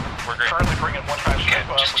 We're currently bringing one time strip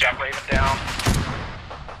up. We got Raven down.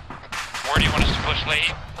 Where do you want us to push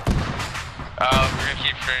Leahy? We're gonna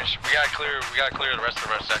keep finishing. We gotta clear the rest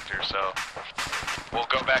of our sector, so we'll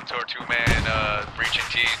go back to our two-man breaching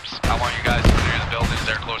teams. I want you guys to clear the buildings.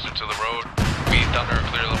 They're closer to the road. Me and Thunder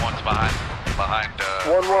clear the ones behind.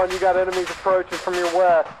 1-1, you got enemies approaching from your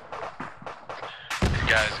west. You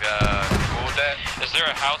guys cool with that? Is there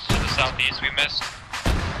a house to the southeast we missed?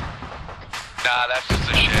 Nah, that's just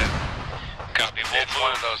a shed. Copy. We'll It's move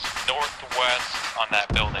one of those. northwest on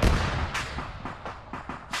that building.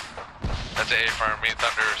 That's an A-firm. Me and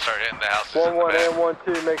Thunder start hitting the houses in the 1-1 back.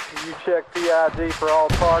 and 1-2, make sure you check PID for all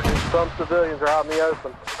targets. Some civilians are out in the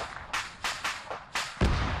open.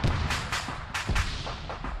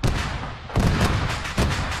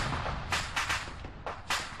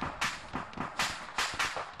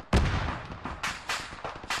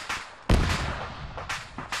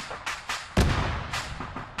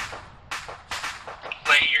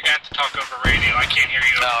 Lady, you're gonna have to talk over radio. I can't hear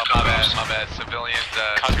you No, over the my bad. Civilians,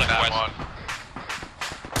 Contact 291.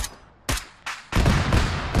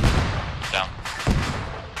 Down.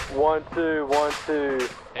 1-2, 1-2.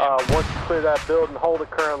 Once you clear that building, hold a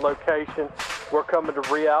current location. We're coming to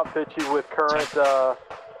re-outfit you with current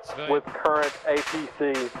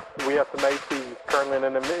APC. We have some APs currently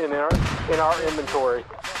in our inventory.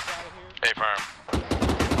 A-firm.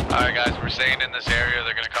 Alright guys, we're staying in this area.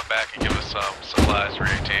 They're gonna come back and give us some supplies for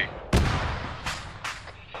AT.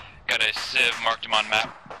 Got a sieve, marked him on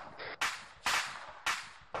map.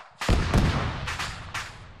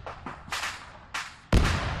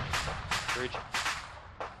 Breach.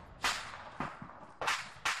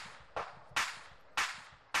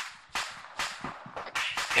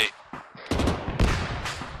 Hey,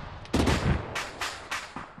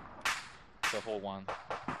 The whole one.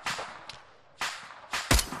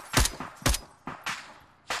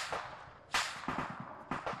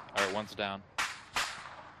 Alright, one's down.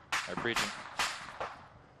 Alright, breaching.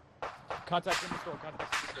 Contact in the store,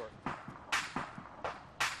 contact in the store.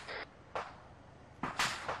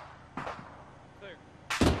 Clear.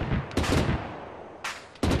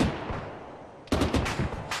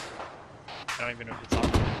 I don't even know if it's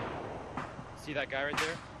on. See that guy right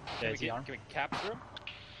there? Yeah, is he on? Can we capture him?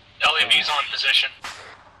 LAV's on position.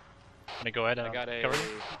 I'm gonna go ahead and I got cover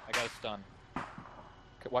him. a stun.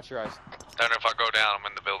 Watch your eyes. Thunder, if I go down, I'm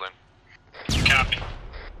in the building. Copy.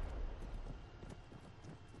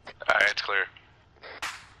 Alright, it's clear.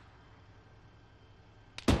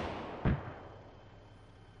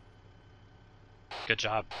 Good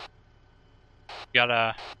job. You got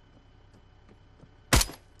a.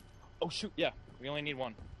 Oh shoot, yeah. We only need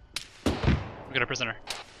one. We got a prisoner.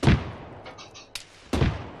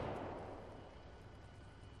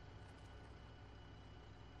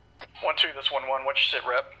 1-2, this 1-1. What's your sit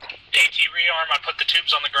rep? AT rearm, I put the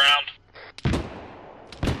tubes on the ground.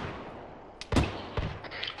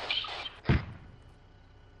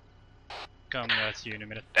 Come to you in a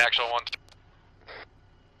minute. Actual one.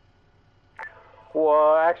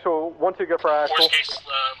 Well, actual 1-2, go for actual. Worst case,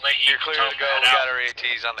 Leahy, You're clear to go. We head got out. our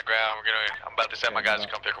ATs on the ground. I'm about to send my guys to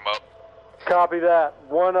come pick them up. Copy that.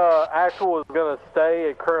 One actual is going to stay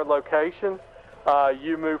at current location.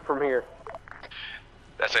 You move from here.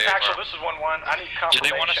 That's a Actually, this is 1-1. I need Do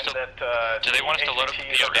they want us confirmation to- that do they want us to load up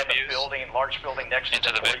ATs are in the POWs? building, large building next to Into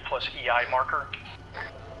the the 40 plus EI marker.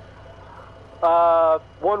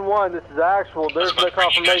 1-1, this is actual. There's no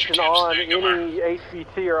confirmation on any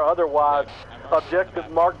HVT or otherwise. Objective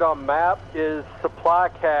marked on map is supply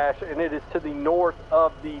cache, and it is to the north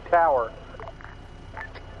of the tower.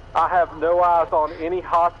 I have no eyes on any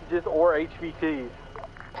hostages or HVTs.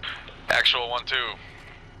 Actual 1-2.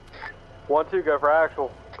 1-2, go for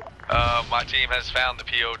actual. My team has found the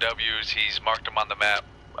POWs. He's marked them on the map.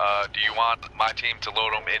 Do you want my team to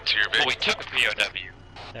load them into your well, vehicle? we took a POW.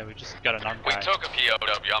 Yeah, we just got an armed We guy. took a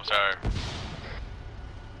POW, I'm sorry.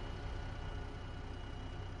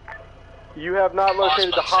 You have not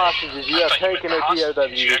located the hostages. You have taken a POW.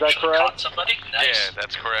 Is that correct? Somebody? Nice. Yeah,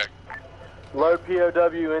 that's correct. Load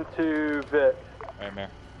POW into Vic. Alright, Mayor.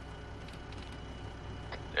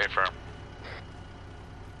 A-firm.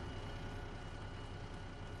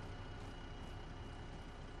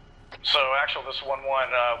 So, actually, this is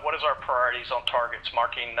 1-1. What is our priorities on targets?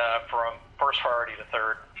 Marking from first priority to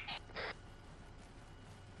third.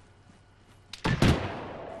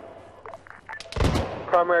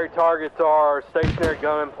 Primary targets are stationary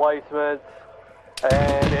gun emplacements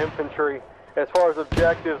and infantry. As far as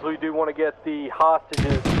objectives, we do want to get the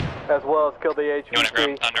hostages as well as kill the HVT. You want to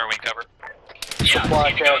grab thunder wing cover? Yeah,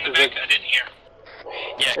 you need to go in the Vic. I didn't hear.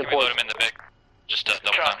 Yeah, can we load him in the Vic? Just double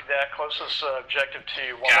time. Copy that. Closest objective to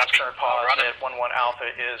 1-1's current pause at 1-1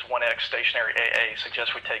 Alpha is 1X stationary AA.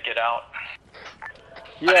 Suggest we take it out.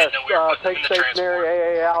 Yes, take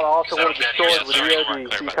stationary AA out. I also want to destroy it with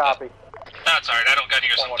EOD. You copy. That's alright, I don't got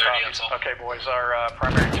yours on 30, that's all. Okay, boys, our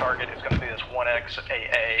primary target is going to be this 1X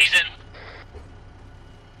AA. He's in.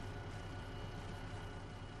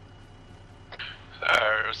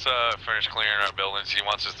 Alright, let's finish clearing our buildings. He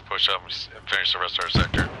wants us to push up and finish the rest of our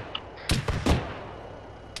sector.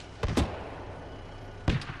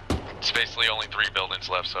 It's basically only 3 buildings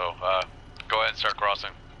left, so go ahead and start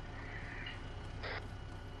crossing.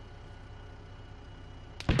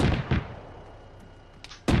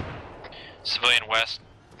 Civilian west.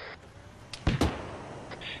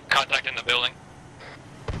 Contact in the building.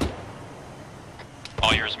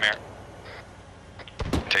 All yours, Mayor.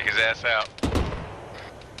 Take his ass out.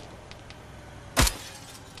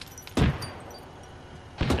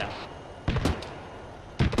 Down.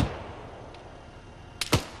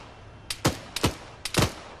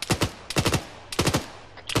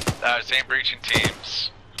 Same breaching teams.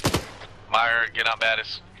 Meyer, get on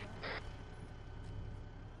Battis.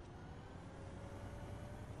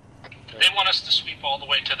 They want us to sweep all the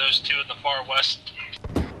way to those 2 in the far west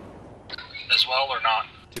as well, or not?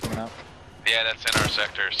 2 coming out. Yeah, that's in our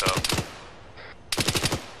sector, so.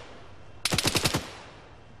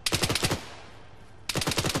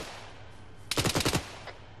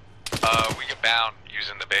 We get bound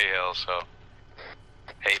using the bay hills, so.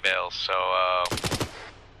 Hay bales, so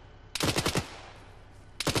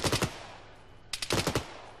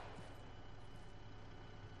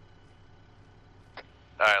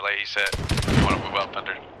Alright, like he said, you want to move up,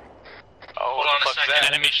 Thunder? Oh, Hold on a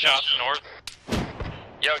second, Enemy shots north.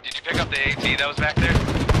 Yo, did you pick up the AT that was back there?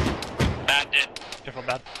 Bad did. Careful,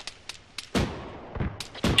 bad.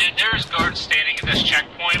 Dude, there's guards standing at this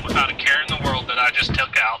checkpoint without a care in the world that I just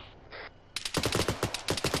took out.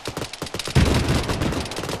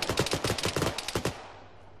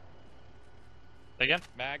 Again?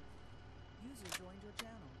 Mag. User joined your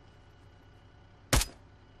channel.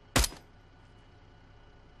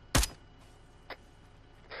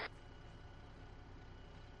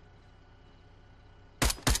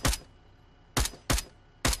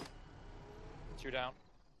 Two down.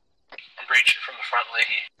 I'm breaching from the front,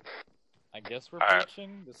 Leahy. I guess we're Alright.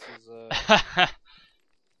 breaching. This is I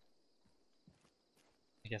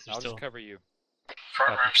guess there's I'll still. just cover you.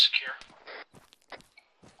 Front room secure.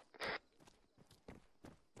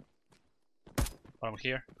 Bottom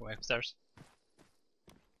here. Going upstairs.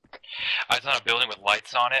 I was on a building with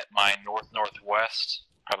lights on it. My north-northwest,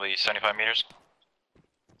 probably 75 meters.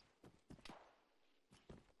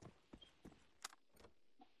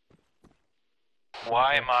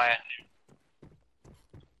 Why am I...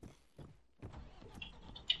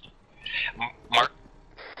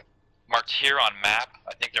 Marked here on map.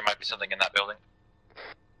 I think there might be something in that building.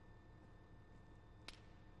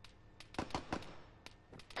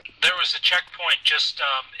 There was a checkpoint just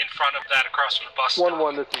in front of that across from the bus stop.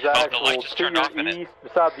 1-1, this is the actual. light just To turned off your in it. east,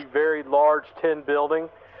 beside the very large tin building,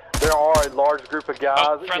 there are a large group of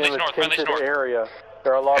guys in friendly's the north, friendly's tinted north. area.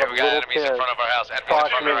 There are a lot Hey, of we got little enemies in tents. front of our house. Enemies in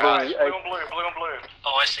front of our house. Approximately Blue and blue, blue and blue.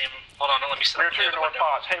 Oh, I see him. Hold on, let me step Rear to your north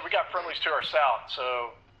pause. Hey, we got friendlies to our south,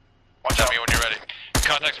 so watch Tell out. me when you're ready.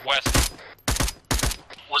 Contacts west.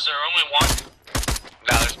 Was there only one?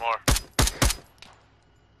 Now there's more.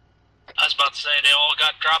 I was about to say, they all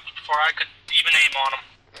got dropped before I could even aim on them.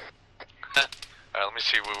 Alright, let me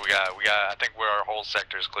see what we got. I think our whole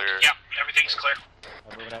sector is clear. Yep, everything's clear.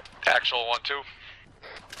 I'm moving up. Actual 1-2.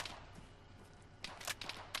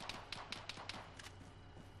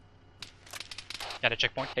 Got a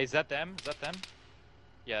checkpoint. Hey, is that them? Is that them?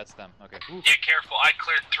 Yeah, it's them. Okay. Ooh. Yeah, careful. I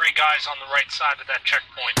cleared 3 guys on the right side of that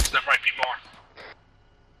checkpoint, so there might be more.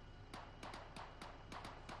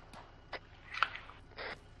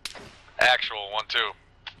 Actual 1-2.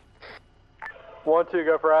 1-2,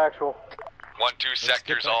 go for actual. 1-2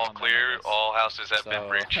 sectors all on them, I clear. guess. All houses have So, been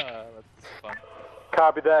breached. this is fun.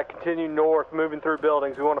 Copy that. Continue north, moving through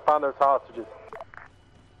buildings. We want to find those hostages.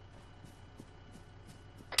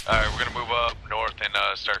 Alright, we're gonna move up north and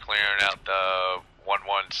start clearing out the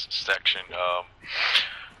 1-1 section.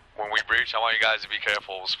 When we breach, I want you guys to be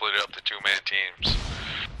careful. We'll split it up to 2-man teams.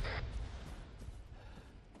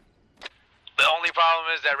 The only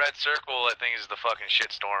problem is that red circle, I think, is the fucking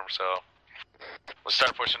shitstorm, so let's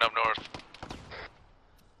start pushing up north.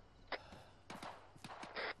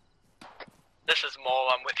 This is Mole.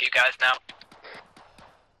 I'm with you guys now.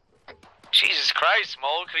 Jesus Christ,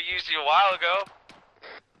 Mole, could've used you a while ago.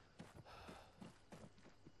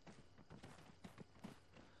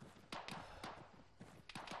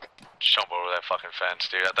 Just jump over that fucking fence,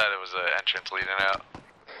 dude. I thought it was an entrance leading out.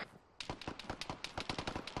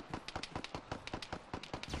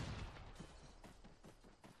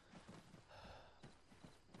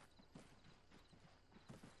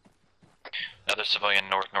 Another civilian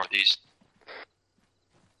north-northeast.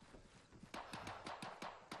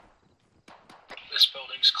 This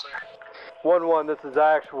building's clear. 1-1, this is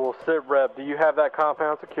actual. Sit rep, do you have that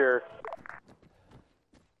compound secure?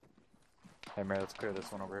 Hey, Mary, let's clear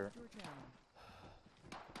this one over here.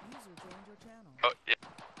 User joined your channel. Oh, yeah.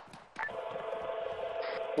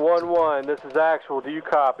 1-1, this is actual. Do you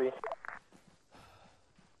copy?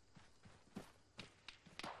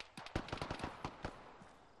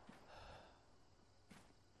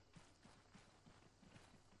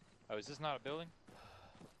 Oh, is this not a building?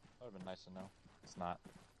 That would have been nice to know. It's not.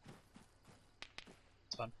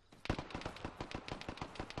 It's fun.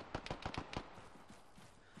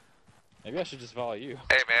 Maybe I should just follow you.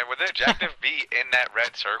 Hey man, would the objective be in that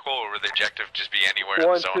red circle, or would the objective just be anywhere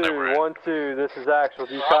in the zone that we're in? 1-2, this is actual.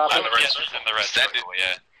 Do you copy? Yes, it's in the red circle,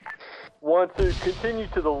 yeah. 1-2, continue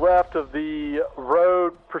to the left of the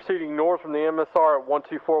road proceeding north from the MSR at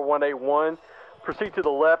 124181. Proceed to the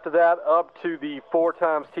left of that up to the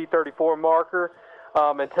 4x T-34 marker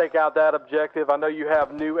and take out that objective. I know you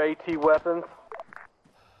have new AT weapons.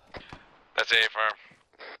 That's A-firm.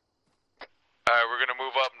 Alright, we're gonna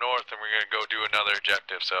move up north and we're gonna go do another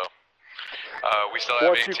objective, so we still have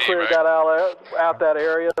Once AT, you clear right? that out that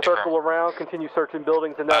area, circle around, continue searching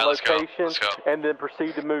buildings in that location, let's go. and then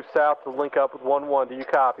proceed to move south to link up with 1-1. Do you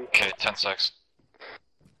copy? Okay, 10 secs.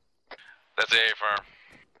 That's A-firm.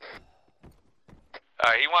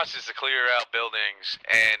 He wants us to clear out buildings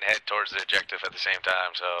and head towards the objective at the same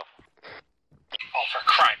time, so... Oh, for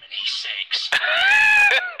criminy sakes.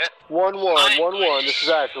 1-1, this is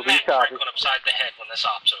actual. Do you copy? Franklin upside the head when this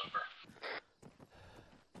op's over.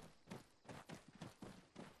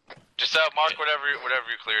 Just mark whatever you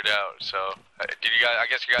cleared out, so... did you guys... I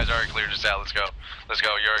guess you guys already cleared this out, let's go. Let's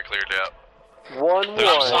go, you already cleared it out.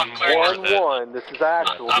 1-1, this is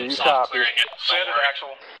actual. Do you copy? Send it,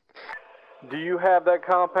 actual. Do you have that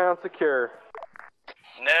compound secure?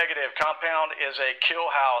 Negative. Compound is a kill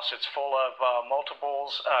house. It's full of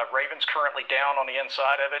multiples. Raven's currently down on the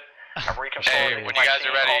inside of it. I'm reconfirming when you guys are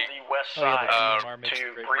ready, on the west side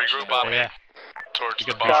to breach regroup on me towards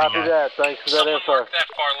the bar. Copy that. Thanks for that Someone info. mark that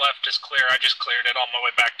far left is clear. I just cleared it on my way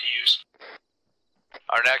back to use.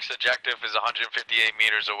 Our next objective is 158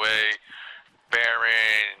 meters away,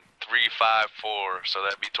 bearing 354, so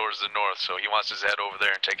that'd be towards the north, so he wants us to head over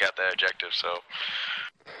there and take out that objective, so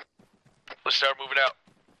let's start moving out.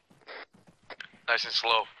 Nice and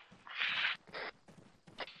slow.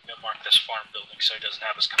 We'll mark this farm building so he doesn't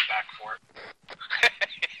have us come back for it.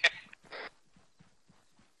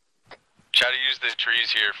 Try to use the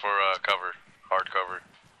trees here for cover, hard cover.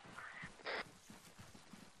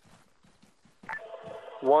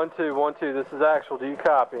 1-2, this is actual. Do you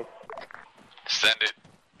copy? Send it.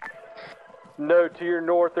 No, to your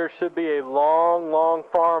north there should be a long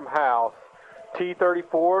farmhouse.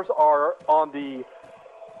 T-34s are on the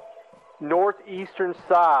northeastern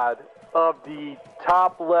side of the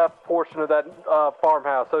top left portion of that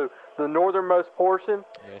farmhouse. So the northernmost portion,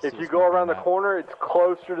 if you go around the corner, it's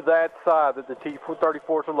closer to that side that the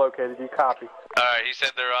T-34s are located. Do you copy? Alright, he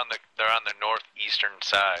said they're on the northeastern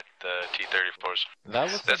side, the T-34s.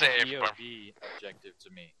 That looks like an EOD EOD objective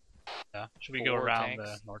to me. Yeah. Should we go around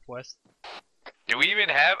the northwest? Do we even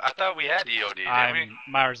have? I thought we had EOD, didn't we?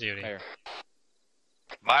 Myers EOD. Here.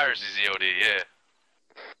 Myers is EOD, yeah.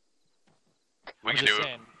 We can do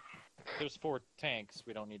it. There's 4 tanks.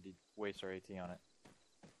 We don't need to waste our AT on it.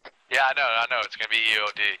 Yeah, I know. It's gonna be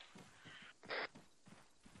EOD.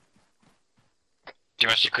 Do you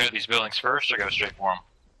want us to clear these buildings first, or go straight for them?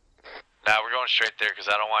 Nah, we're going straight there because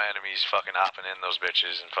I don't want enemies fucking hopping in those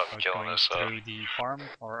bitches and fucking killing us. So Through the farm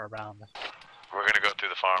or around? we're gonna go through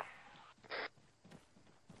the farm.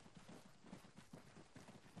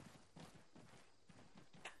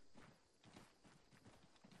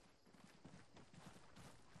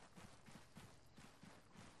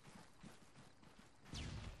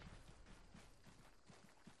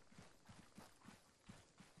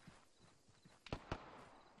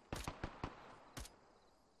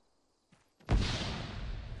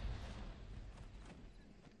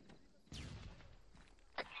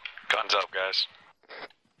 Guns up, guys.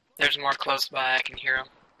 There's more close by. I can hear them.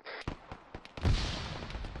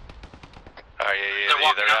 Oh yeah, They're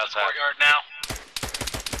walking they're out the outside. courtyard now.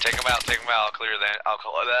 Take them out, I'll clear that. I'll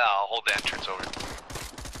hold the entrance over.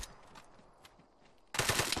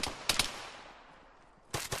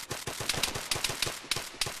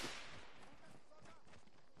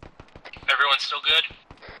 Everyone's still good?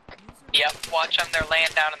 Yep, watch them, they're laying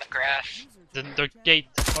down in the grass. The gate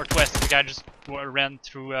northwest, the guy just ran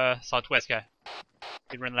through southwest guy.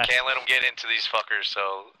 He ran left. Can't let them get into these fuckers,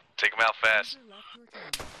 so take them out fast.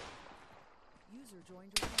 User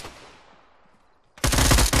joined your channel.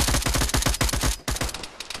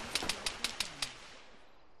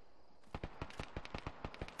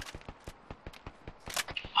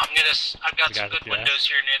 I've got some good windows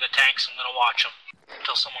here near the tanks. I'm gonna watch them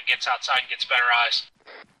until someone gets outside and gets better eyes.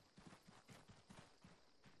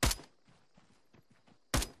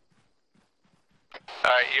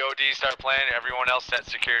 Alright, EOD, start planning. Everyone else set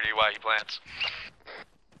security while he plants.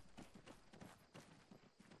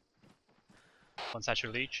 One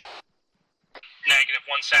satchel each. Negative,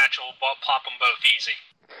 one satchel, plop them both easy.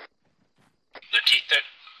 The teeth that...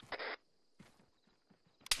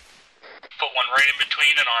 Put one right in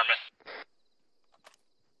between and arm it.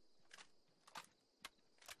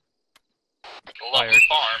 A lovely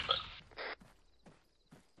farm, but...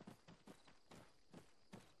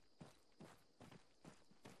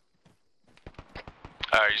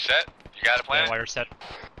 Alright, you set? You got a plan? Wire set.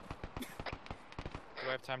 Do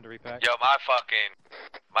I have time to repack? Yo, my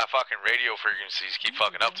fucking radio frequencies keep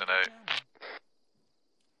fucking up tonight.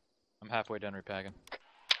 I'm halfway done repacking.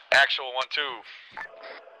 Actual 1-2.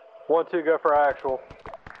 1-2, go for actual.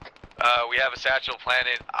 We have a satchel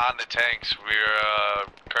planted on the tanks. We're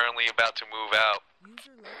currently about to move out.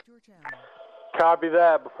 User left your channel. Copy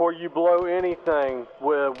that. Before you blow anything,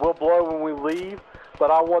 we'll blow when we leave, but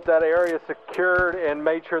I want that area secured and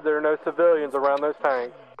make sure there are no civilians around those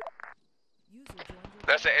tanks.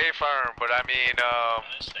 That's an A-firm, but I mean,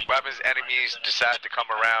 what happens if enemies decide to come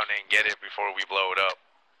around and get it before we blow it up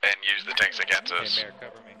and use the tanks against us? Hey, Mayor,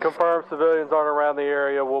 cover me. Confirm civilians aren't around the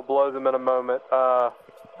area. We'll blow them in a moment,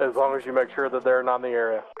 as long as you make sure that they're not in the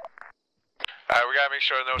area. Alright, we gotta make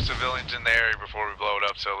sure no civilians in the area before we blow it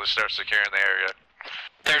up, so let's start securing the area.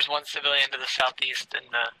 There's one civilian to the southeast in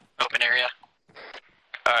the open area.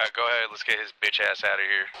 Alright, go ahead, let's get his bitch ass out of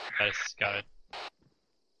here. Nice, got it.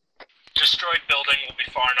 Destroyed building will be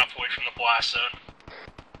far enough away from the blast zone.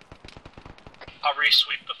 I'll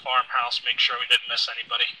re-sweep the farmhouse, make sure we didn't miss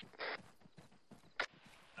anybody.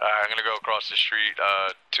 Alright, I'm gonna go across the street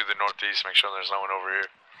to the northeast, make sure there's no one over here.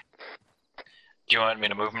 Do you want me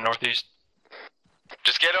to move them northeast?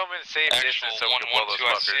 Just get them in safe distance so we can blow those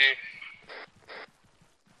fuckers.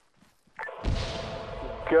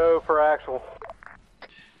 Go for actual.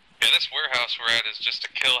 Yeah, this warehouse we're at is just a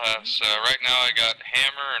kill house. Right now I got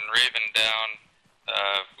Hammer and Raven down.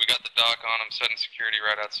 We got the dock on them, setting security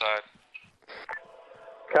right outside.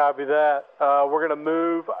 Copy that. We're going to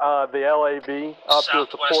move the LAB up to a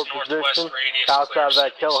support position outside of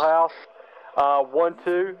that kill house.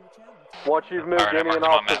 1-2. Once you've moved any and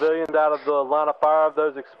all civilians out of the line of fire of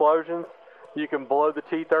those explosions, you can blow the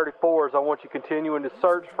T-34s. I want you continuing to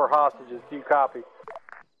search for hostages. Do you copy?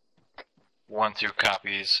 1-2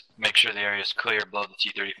 copies. Make sure the area is clear, blow the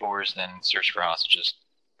T-34s, then search for hostages.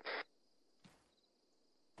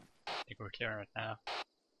 I think we're clear right now.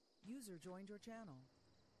 User joined your channel.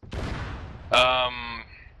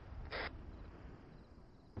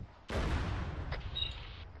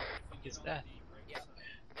 What is that?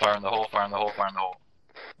 Fire in the hole, fire in the hole, fire in the hole.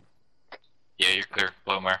 Yeah, you're clear.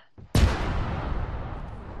 Blow Mer.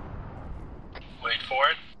 Wait for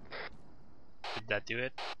it. Did that do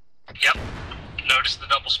it? Yep. Notice the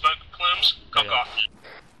double smoke plumes? Cook off.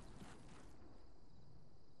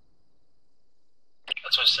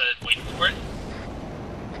 That's what I said. Wait for it.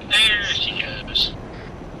 There she goes.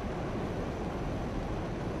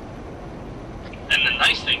 And the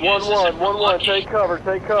nice thing is, 1-1, take cover,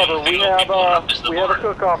 take cover. We have a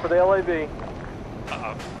cook-off for the LAV.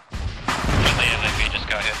 Uh-oh. The LAV just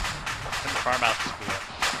got hit. And the farmhouse is blew up.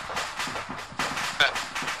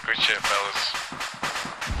 Good shit, fellas.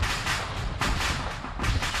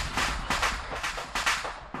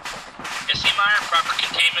 Meyer, proper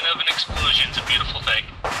containment of an explosion is a beautiful thing.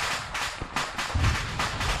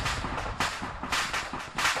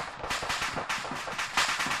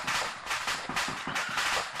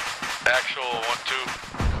 Actual 1-2.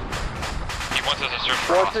 He wants us to search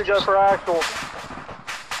for hostages. 1-2, go for actual.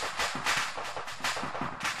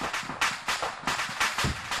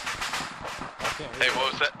 Hey, what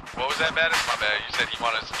was that? What was that, Mattis? My bad. You said he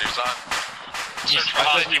wanted us to do something.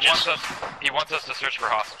 He wants us to search for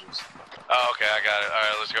hostages. Oh, okay, I got it.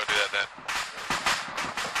 Alright, let's go do that then.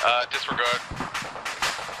 Disregard.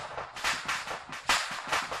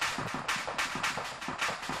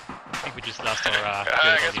 think we just lost our.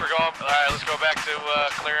 I guess we're going. Alright, let's go back to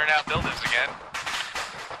clearing out buildings again.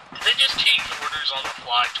 Did they just change orders on the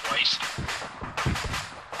fly twice?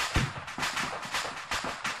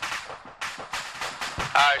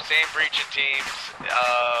 Alright, same breaching teams.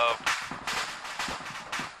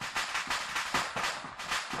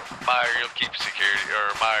 Meyer, you'll keep security,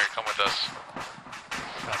 or Meyer, come with us.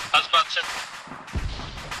 I was about to say.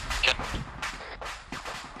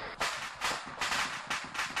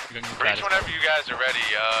 Breach whenever you guys are ready.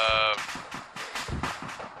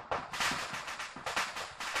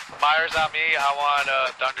 Meyer's on me. I want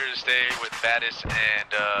Thunder to stay with Battis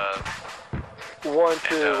and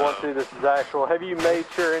 1-2, this is actual. Have you made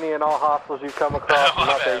sure any and all hostiles you've come across are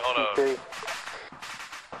not the HTT?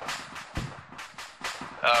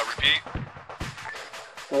 Repeat.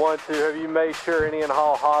 1-2, have you made sure any and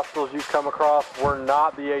all hostiles you've come across were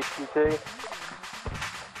not the HTT?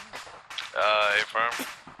 Affirm.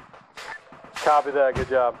 Copy that, good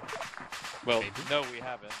job. Well, maybe. No, we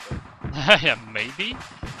haven't. But... yeah, maybe?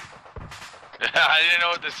 I didn't know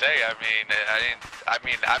what to say. I mean,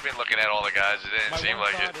 I've been looking at all the guys. It didn't seem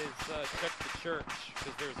like it. My one thought is check the church,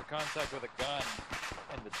 because there's a contact with a gun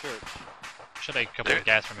in the church. Should have a couple of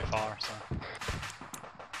guys from afar, so.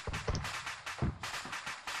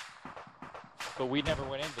 But we never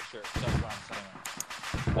went in the church, that's what I'm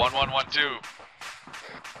saying. 1112.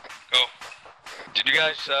 Go. Did you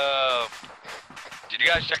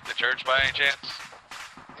guys check the church by any chance?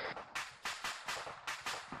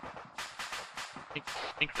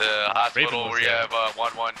 The hospital where you have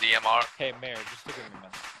 11 DMR? Hey, Mayor, just give me a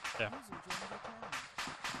minute. Yeah.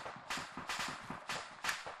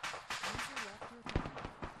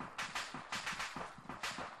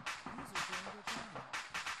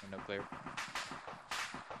 No clear.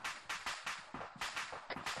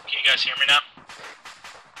 Can you guys hear me now?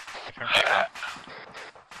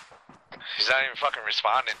 He's not even fucking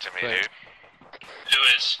responding to me, dude. Who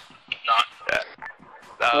is not?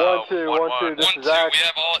 1-2, this is actual. We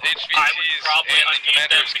have all HVTs I would probably and the unmute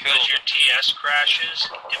them commanders because killed. your TS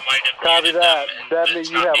crashes. It might have Copy muted that. them, and That it's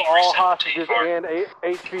means you not have being all reset to hostages T-Far. and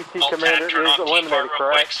HVT I'll commander turn is on T-Far eliminated, real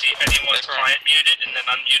correct? quick, see if anyone's client muted, and then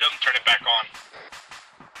unmute them, turn it back on.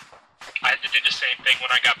 I had to do the same thing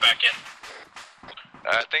when I got back in.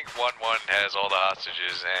 I think 1-1 has all the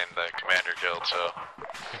hostages and the commander killed, so.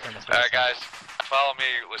 Alright guys, follow me.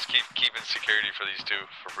 Let's keep keeping security for these two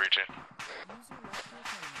for breaching.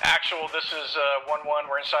 Actual, this is 1-1,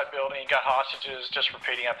 we're inside building, got hostages, just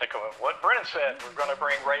repeating, I think, what Brennan said. We're going to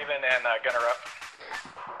bring Raven and Gunner up.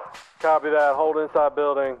 Copy that, hold inside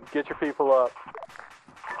building, get your people up.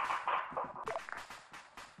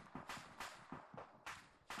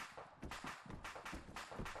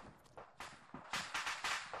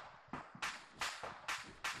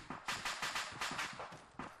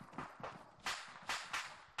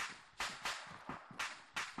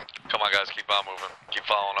 Come on guys, keep on moving. Keep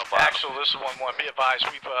following up on Actual, this is 1-1. Be advised,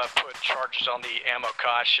 we've put charges on the ammo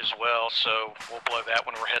cache as well, so we'll blow that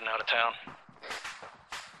when we're heading out of town.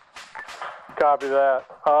 Copy that.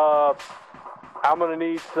 I'm gonna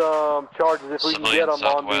need some charges if we can get them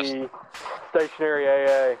on the stationary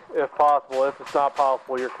AA, if possible. If it's not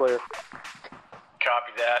possible, you're clear.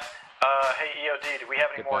 Copy that. Hey EOD, do we have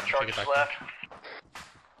any more charges left?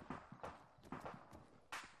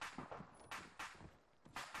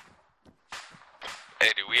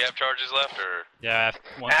 Hey, do we have charges left, or? Yeah,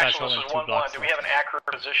 one Actual, satchel this and is 2 1-1. blocks Do we left. have an accurate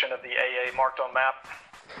position of the AA marked on map?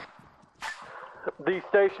 The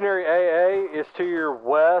stationary AA is to your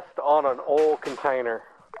west on an oil container.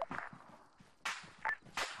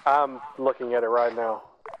 I'm looking at it right now.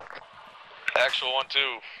 Actual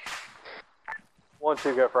 1-2.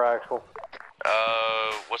 1-2, go for actual.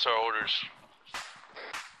 What's our orders?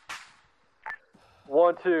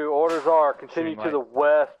 1-2, orders are continue to the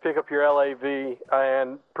west, pick up your LAV,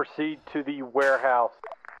 and proceed to the warehouse.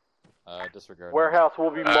 Disregard. Warehouse will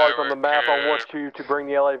be marked on the map. I want you to bring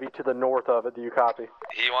the LAV to the north of it. Do you copy?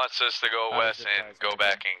 He wants us to go west and go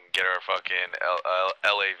back and get our fucking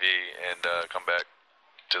LAV and come back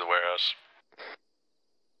to the warehouse.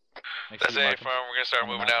 That's it, firm. We're gonna start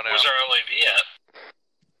moving down now. Where's our LAV at?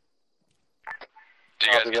 Do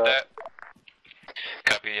you guys get that?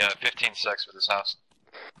 Copy, 15 secs for this house.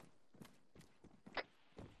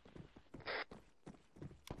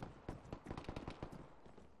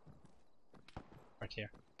 Right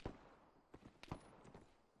here.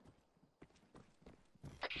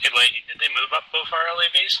 Hey lady, did they move up both our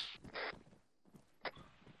LAVs?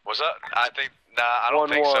 What's up? I think, nah, I don't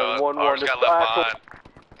think so. 1-1, Ours got left actual. behind.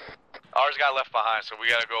 Ours got left behind, so we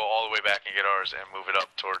gotta go all the way back and get ours and move it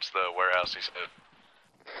up towards the warehouse, he said.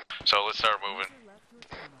 So let's start moving.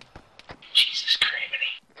 Jesus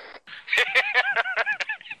criminy.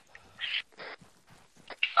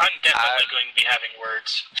 I'm definitely going to be having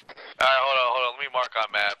words. Alright, hold on. Let me mark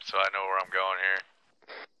on map so I know where I'm going here.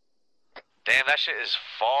 Damn, that shit is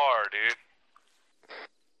far, dude.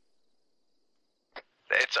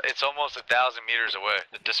 It's almost 1,000 meters away.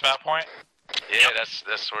 The dismount point? Yeah, yep.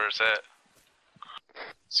 That's where it's at.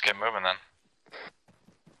 Let's get moving then.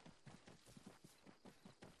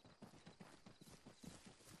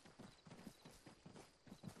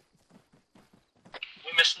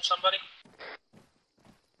 We missing somebody?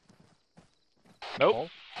 Nope.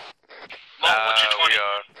 Well, what's your 20? We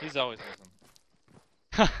are. He's always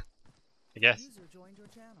missing. I guess. User joined your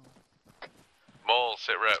channel. Mole,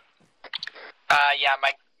 sit rep. Yeah,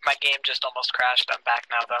 my game just almost crashed. I'm back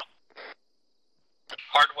now, though.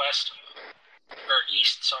 Hard west. Or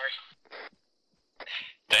east, sorry.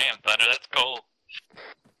 Damn, Thunder, that's cold.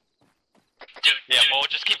 Dude, yeah, Mole,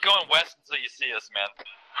 just keep going west until you see us, man.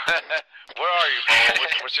 Where are you, Mole?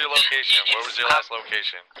 What's your location? Where was your last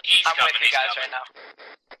location? I'm with you guys right now.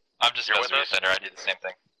 I'm just with you, Thunder. I do the same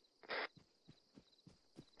thing.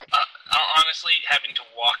 Honestly, having to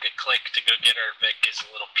walk a click to go get our Vic is a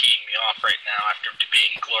little peeing me off right now after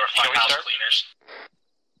being glorified house cleaners.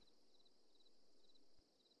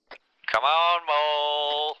 Come on,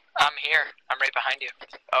 Mole. I'm here. I'm right behind you.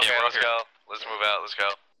 Okay, let's go. Let's move out. Let's go.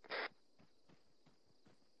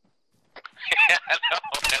 Yeah, I know.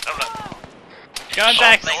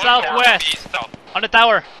 Contact southwest on the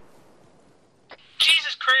tower.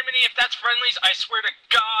 Jesus criminy, if that's friendlies, I swear to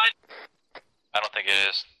God. I don't think it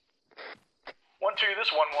is. 1-2, this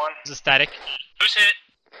 1-1. This is static. Who's hit?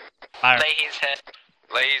 Fire. Leahy's hit.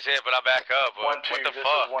 Leahy's hit, but I'm back up. 1-2, What the this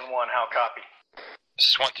fuck? is 1-1, how copy? This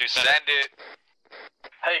is 1-2, send it.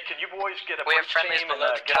 Hey, can you boys get a We have brief friendlies team and below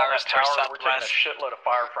the get on that towers tower? to We're taking a southwest. shitload of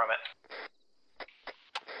fire from it.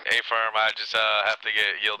 A-firm, I just have to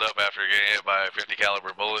get healed up after getting hit by 50 caliber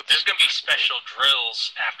bullets. There's gonna be special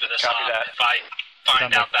drills after this Copy op that. if I find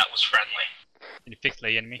out that was friendly. Can you fix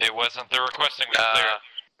the enemy? It wasn't. They're requesting we clear it.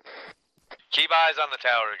 Keep eyes on the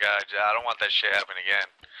tower, guys. I don't want that shit happening again.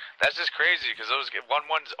 That's just crazy, because those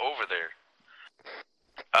 1-1's over there.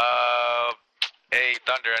 Hey,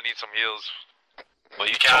 Thunder, I need some heals.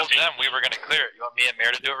 Well, you told them we were going to clear it. You want me and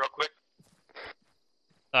Mayor to do it real quick?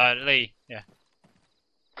 Lee, yeah.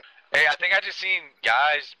 Hey, I think I just seen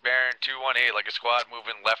guys bearing 218, like a squad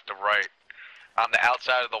moving left to right, on the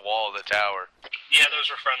outside of the wall of the tower. Yeah,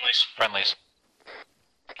 those were friendlies. Friendlies.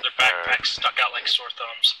 Their backpacks stuck out like sore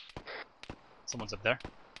thumbs. Someone's up there.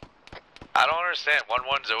 I don't understand.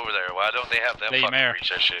 1-1's over there. Why don't they have them Leahy, fucking Mayor. reach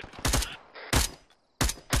that shit?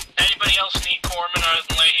 Anybody else need Corman other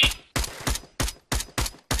than Leahy?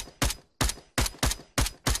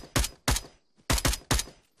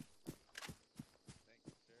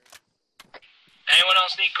 Anyone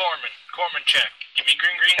else need Corman? Corman check. Give me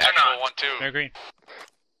greens or not. Actual 1-2. Very green.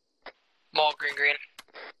 Mole, green.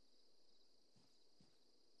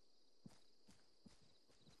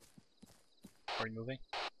 Are you moving?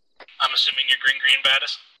 I'm assuming you're green,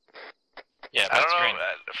 Battis? Yeah, I that's don't green.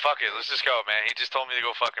 know. Fuck it. Let's just go, man. He just told me to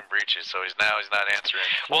go fucking breach it, so he's not answering.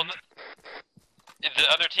 Well, the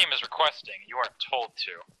other team is requesting. You weren't told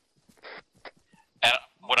to. And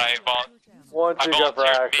what I 1-2 got for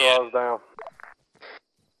Axel, I was down.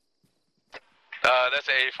 That's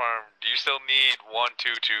A-farm. Do you still need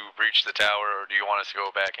 1-2 to breach the tower, or do you want us to go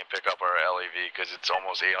back and pick up our LAV, because it's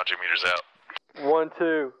almost 800 meters out?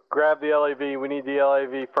 1-2, grab the LAV. We need the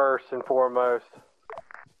LAV first and foremost.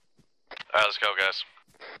 Alright, let's go, guys.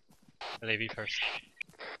 LAV first.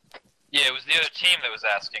 Yeah, it was the other team that was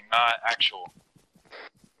asking, not actual.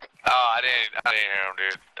 Oh, I didn't hear him,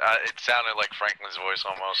 dude. It sounded like Franklin's voice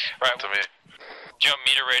almost to me. Do you want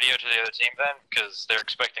me to radio to the other team then? Because they're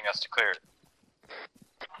expecting us to clear it.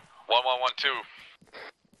 1112.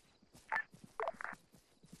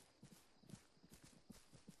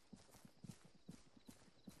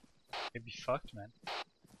 Maybe fucked, man.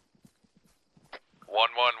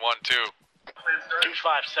 1112. Do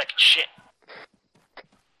 5-second shit.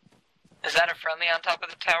 Is that a friendly on top of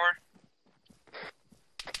the tower?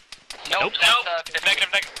 Nope.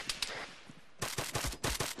 Negative.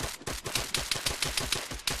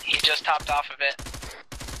 He just hopped off of it.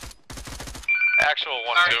 Actual 1-2.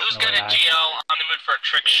 Alright, who's got a GL on the mood for a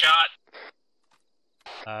trick shot?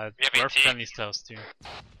 We're friendly styles too.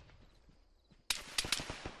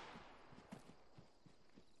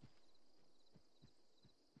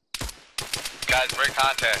 Guys, break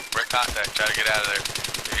contact. Try to get out of there.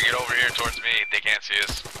 If you get over here towards me, they can't see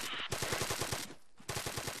us.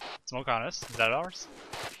 Smoke on us. Is that ours?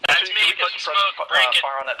 That's me putting smoke. Break it.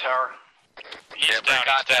 Fire on that tower. Yeah, break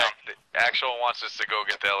contact. Actual wants us to go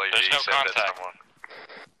get the LAV. There's no contact.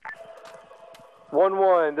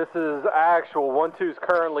 1-1, this is Actual. 1-2 is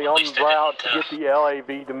currently on the route to get the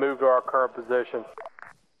LAV to move to our current position.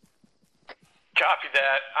 Copy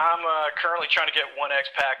that. I'm currently trying to get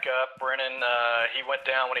 1X pack up. Brennan, he went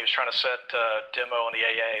down when he was trying to set demo on the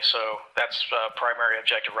AA, so that's primary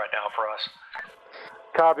objective right now for us.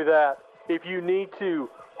 Copy that. If you need to,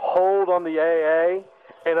 hold on the AA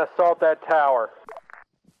and assault that tower.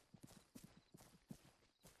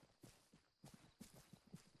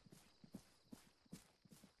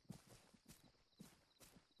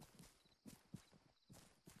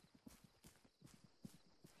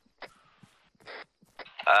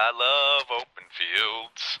 I love open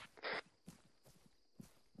fields.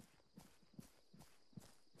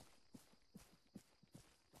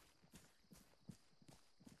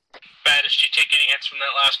 Baddest, did you take any hits from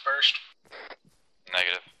that last burst?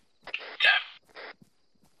 Negative. Okay.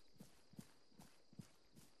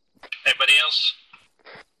 Anybody else?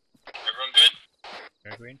 Everyone good?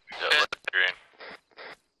 Very green. Yeah, green.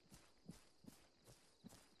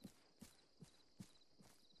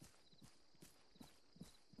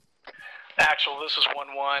 Actual, this is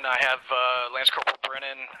 1-1. I have Lance Corporal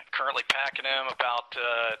Brennan currently packing him about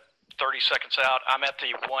 30 seconds out. I'm at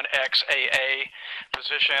the 1XAA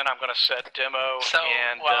position. I'm going to set demo. So,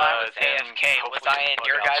 and, while I was AFK, was I in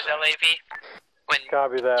your guys' LAV? When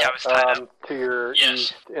Copy that. I was tied up? To your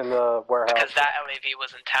east in the warehouse. Because that LAV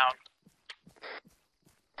was in town.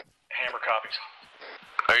 Hammer copies.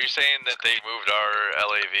 Are you saying that they moved our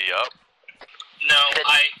LAV up? No,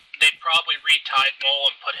 they probably retied Mole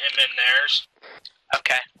and put him in theirs.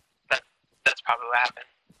 Okay. That's probably what happened.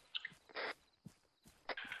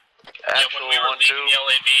 Yeah, when we were leaving the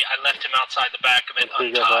LAV, I left him outside the back of it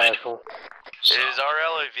untied. So. Is our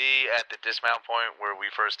LAV at the dismount point where we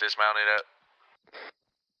first dismounted at?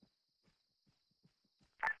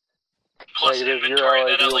 Plus Negative, your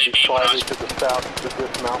LAV will be slightly to the south of the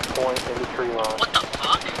dismount point in the tree line. What the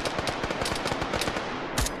fuck?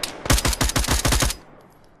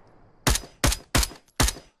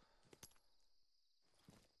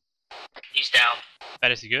 He's down.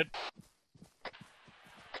 That is good.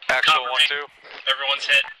 Actual 1-2. Everyone's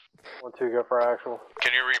hit. 1-2, go for Actual.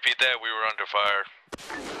 Can you repeat that? We were under fire.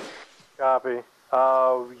 Copy.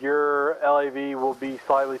 Your LAV will be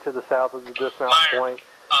slightly to the south of the dismount point,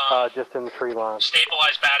 just in the tree line.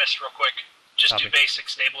 Stabilize Battis real quick. Just do basic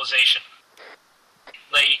stabilization.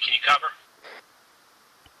 Leahy, can you cover?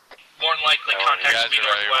 More than likely, contacts will be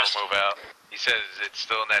northwest. Move out. He says it's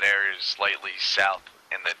still in that area, slightly south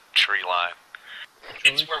in the tree line.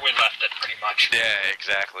 It's where we left it, pretty much. Yeah,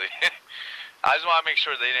 exactly. I just want to make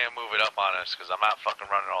sure they didn't move it up on us, because I'm not fucking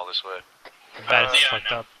running all this way. That is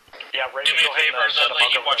fucked up. Yeah, do me a favor,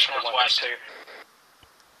 Leahy, watch northwest.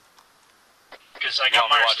 Because I got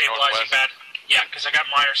Meyer stabilizing Bat. Yeah, because I got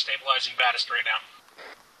Meyer stabilizing Baddest right now.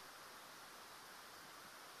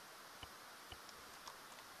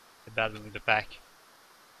 The bad with the back.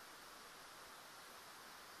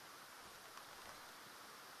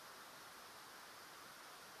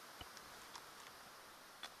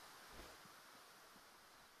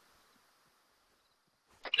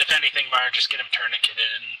 If anything, Meyer, just get him tourniqueted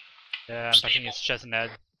and yeah, I'm patching his chest and head.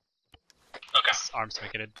 Okay. His arms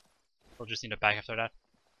tourniqueted. We'll just need a back after that.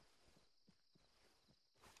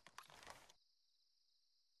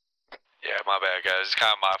 Yeah, my bad, guys. It's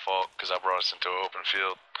kind of my fault, because I brought us into an open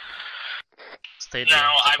field. Stay there. No,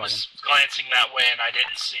 I was glancing that way and I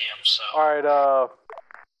didn't see him, so... Alright,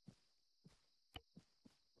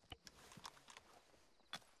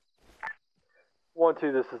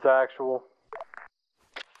 1-2, this is Actual.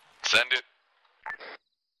 Send it.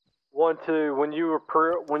 1-2, when you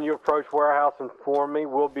approach warehouse, inform me.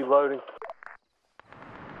 We'll be loading.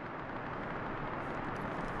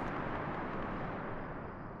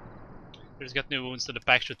 We just got new wounds, so the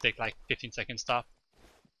pack should take like 15 seconds stop.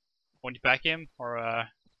 Want you pack him, or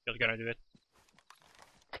you're gonna do it?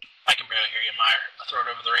 I can barely hear you, Meyer. I'll throw it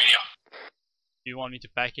over the radio. Do you want me to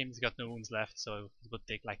pack him? He's got no wounds left, so it would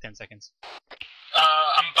take like 10 seconds.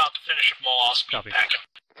 I'm about to finish with Mole. I'll speed pack him.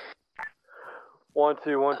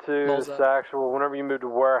 1-2, this is Actual. Whenever you move to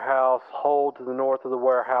warehouse, hold to the north of the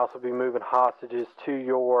warehouse. Will be moving hostages to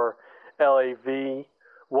your LAV. 1-1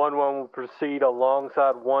 will proceed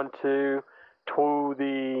alongside 1-2 to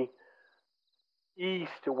the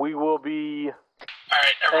east. We will be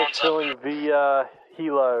exiling via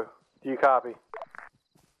Hilo. Do you copy?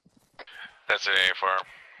 That's an A farm.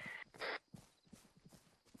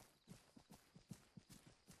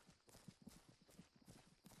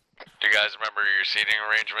 Do you guys remember your seating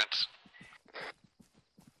arrangements?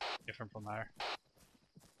 Different from there.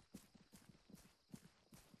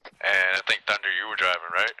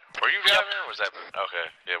 that? Okay,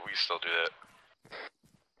 yeah, we can still do that.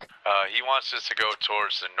 He wants us to go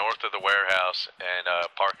towards the north of the warehouse and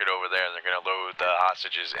park it over there, and they're gonna load the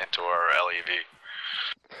hostages into our LEV.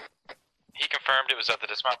 He confirmed it was at the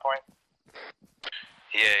dismount point?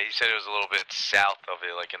 Yeah, he said it was a little bit south of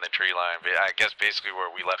it, like in the tree line, but I guess basically where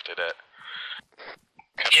we left it at.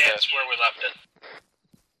 Yeah, it's where we left it.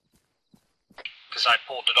 Because I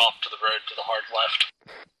pulled it off to the road to the hard left.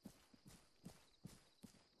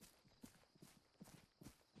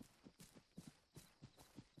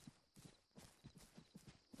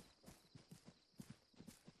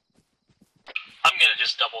 I'm gonna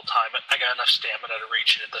just double time it. I got enough stamina to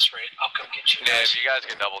reach it at this rate. I'll come get you guys. Yeah, if you guys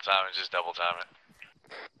can double time it, just double time it.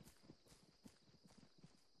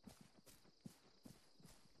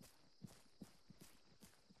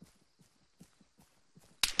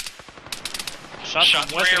 Shot from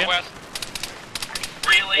west again. West.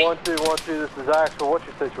 Really? 1-2, this is actual. What's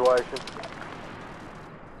your situation?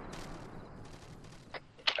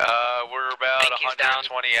 We're about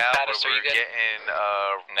 120 out, but Status, we're getting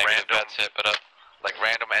random, hit, but like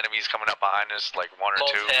random enemies coming up behind us, like one or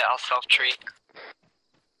Both two. hit, I'll self-treat.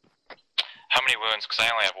 How many wounds? Because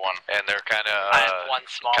I only have one. And they're kind I have one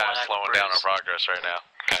small of one, slowing down our progress right now.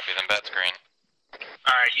 Copy, then bet's green.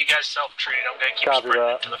 Alright, you guys self-treat. I'm gonna keep Copy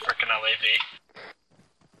sprinting that. to the frickin' LAV.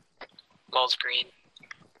 Mole's green.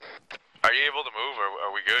 Are you able to move, or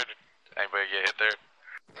are we good? Anybody get hit there?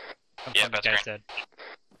 Yeah, The that's guy's green. dead.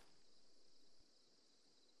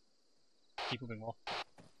 Keep moving, Wolf.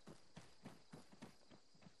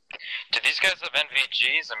 Do these guys have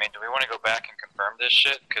NVGs? I mean, do we want to go back and confirm this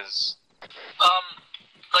shit? Because...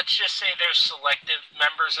 Let's just say there's selective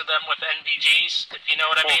members of them with NVGs, if you know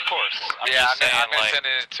what I mean. Of course. I'm gonna send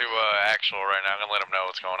it to actual right now. I'm gonna let them know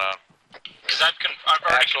what's going on. Because I've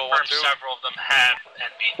already Actual confirmed 1-2. several of them have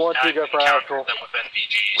NVGs. 1-2, go for actual. them with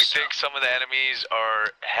NVGs. We think some of the enemies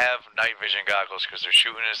have night vision goggles because they're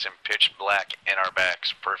shooting us in pitch black in our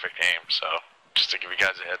backs. Perfect aim, so just to give you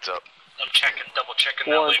guys a heads up. I'm double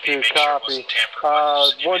checking that LAV, 1-2, make sure it copy. wasn't tampered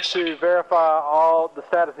with. Just give me a second. 1-2, verify all the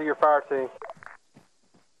status of your fire team.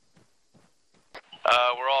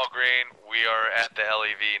 We're all green. We are at the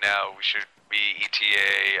LEV now. We should be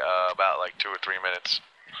ETA about like 2 or 3 minutes.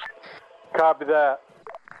 Copy that.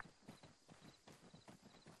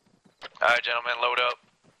 Alright, gentlemen, load up.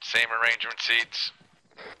 Same arrangement seats.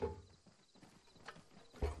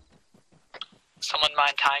 Someone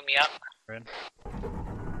mind tying me up?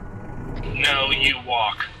 No, you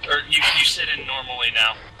walk. Or you sit in normally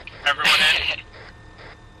now. Everyone in?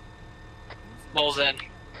 Mole's in.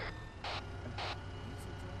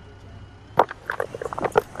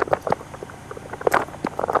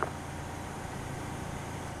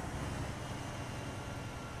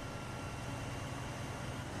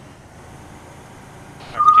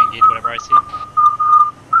 Alright, to engage whatever I see.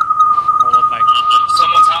 Hold up, Mike.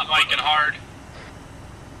 Someone's hot micing hard.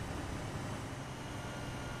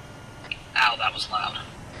 Ow, that was loud.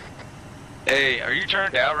 Hey, are you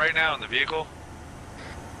turned out right now in the vehicle?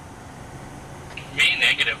 Me,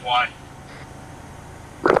 negative, why?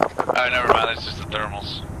 Alright, never mind, that's just the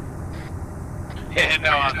thermals. Yeah,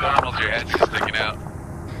 no, on thermals your head's just sticking out.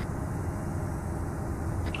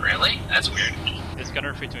 Really? That's weird. Is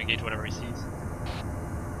Gunner free to engage whatever he sees?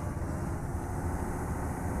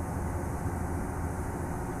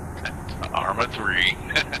 Arma 3.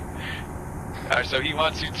 Alright, so he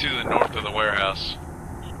wants you to the north of the warehouse.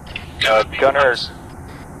 Gunner,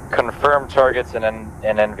 confirm targets in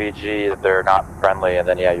NVG that they're not friendly, and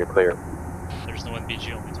then yeah, you're clear. There's no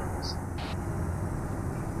NVG, only thermals.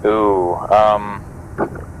 Ooh,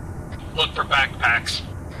 Look for backpacks.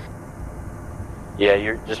 yeah,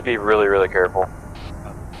 you just be really, really careful.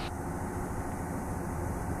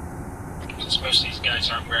 Since most of these guys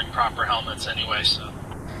aren't wearing proper helmets anyway, so.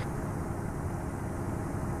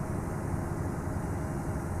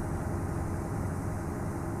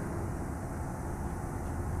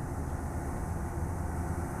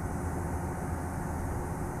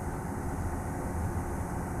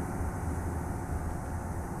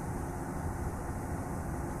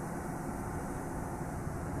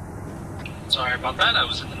 Sorry about that, I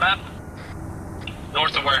was in the map.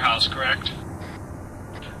 North of warehouse, correct?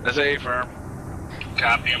 That's A firm.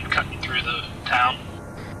 Copy, I'm cutting through the town.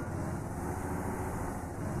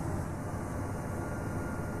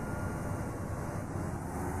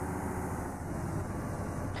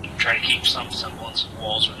 Trying to keep some semblance of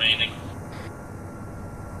walls remaining.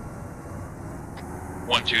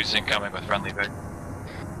 1-2's incoming with friendly Vic.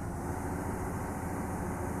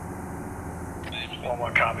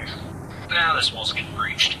 1-1 copies. Now this wall's getting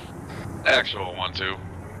breached. Actual 1-2.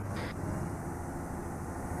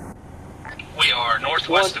 We are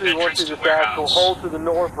northwest of entrance to this actual. warehouse. Hold to the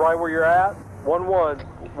north, right where you're at.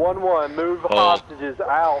 1-1. Move hostages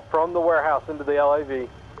out from the warehouse into the LAV.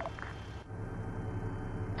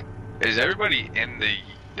 Is everybody in the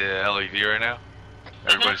LAV right now?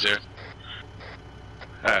 Everybody's there?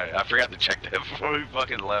 Alright, I forgot to check that before we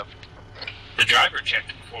fucking left. The driver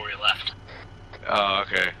checked before we left. Oh,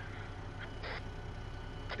 okay.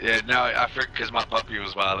 Yeah, no, I forgot because my puppy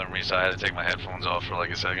was bothering me, so I had to take my headphones off for like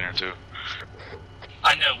a second or two.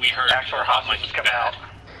 I know, we heard Actual hot hostages mic come bad. out.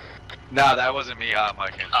 Nah, that wasn't me hot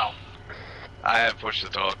micing. Oh. I have push to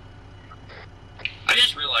talk. I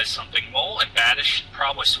just realized something. Mole and Badish should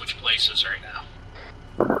probably switch places right now.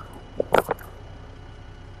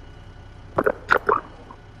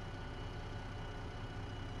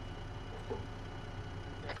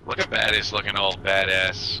 Look at Badish looking all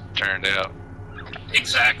badass turned out.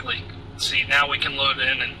 Exactly. See, now we can load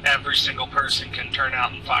in and every single person can turn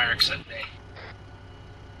out and fire except me.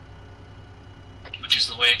 Which is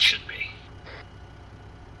the way it should be.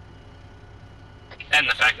 And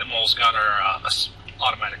the fact that Mole's got our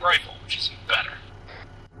automatic rifle, which is even better.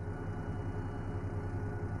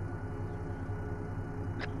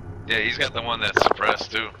 Yeah, he's got the one that's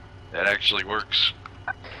suppressed too. That actually works.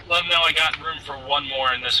 Let him know I got room for one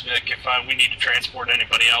more in this Vic if we need to transport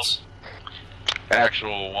anybody else.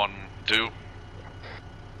 Actual 1-2.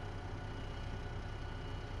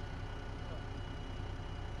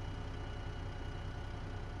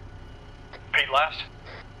 Repeat last.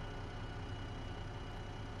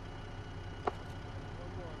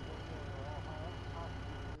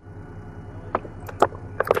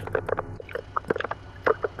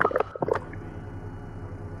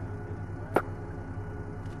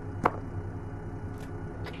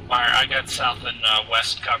 Meyer, I got south and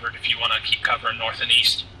west covered if you want to keep covering north and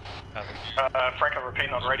east. Franklin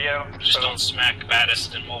repeating on radio. Just don't smack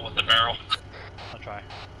Baddest and Mole with the barrel. I'll try.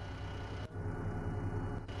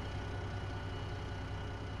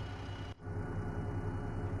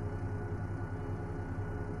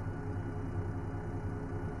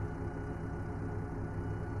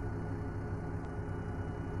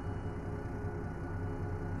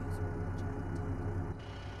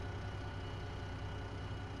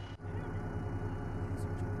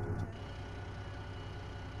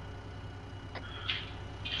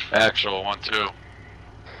 Actual 1-2.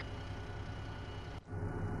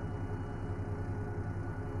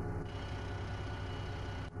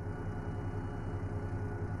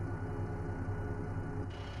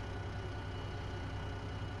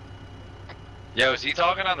 Yo, is he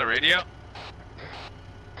talking on the radio?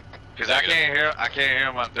 Cause I can't hear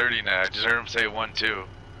him on 30 now. I just heard him say 1-2.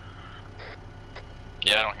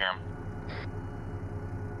 Yeah, I don't hear him.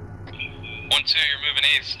 1-2, you're moving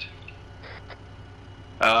east.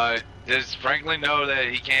 Does Franklin know that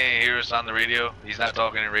he can't hear us on the radio? He's not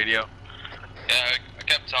talking in radio? Yeah, I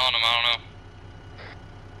kept telling him, I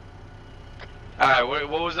don't know. Alright,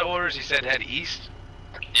 what was the orders? He said head east?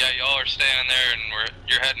 Yeah, y'all are staying there and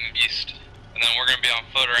you're heading east. And then we're gonna be on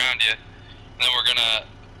foot around you. And then we're gonna,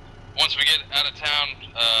 once we get out of town,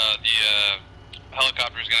 the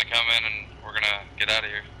helicopter's gonna come in and we're gonna get out of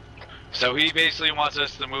here. So he basically wants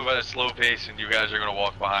us to move at a slow pace and you guys are gonna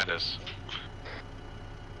walk behind us.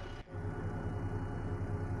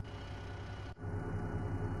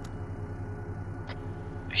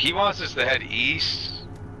 He wants us to head east,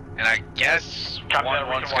 and I guess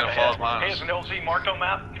 1-1's gonna fall upon us. Is an LZ marked on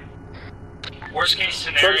map? Worst case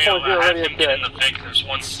scenario, I have him get in the Vic. There's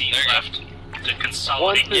one seat left to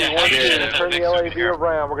consolidate. 1-2, turn the LAV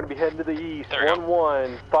around. We're going to be heading to the east.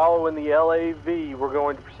 1-1, following the LAV. We're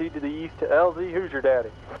going to proceed to the east to LZ. Who's your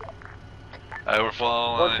daddy? We're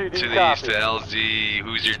following to the east to LZ.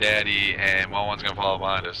 Who's your daddy? And 1-1's gonna follow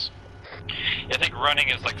behind us. Yeah, I think running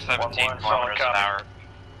is like 17 kilometers an hour.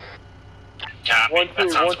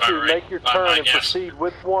 1-2, make your turn and proceed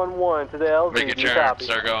with 1-1 to the LZ. Make your turn,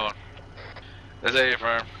 start going. That's A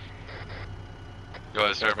firm. Go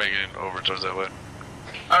ahead, start making it over towards that way.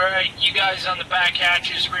 Alright, you guys on the back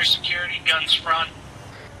hatches, rear security, guns front.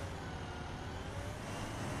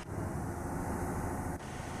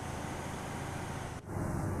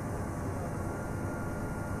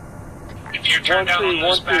 If you're turned out on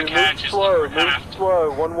those back hatches, slow.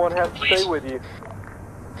 1-1 has to stay with you.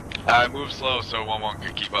 Move slow so 1-1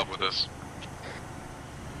 can keep up with us.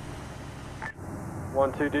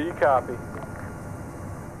 1-2, do you copy?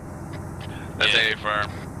 That's A firm.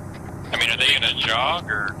 I mean, are they gonna jog,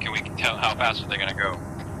 or can we tell how fast are they gonna go?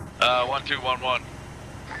 1-2, 1-1.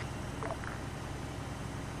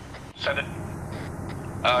 Send it.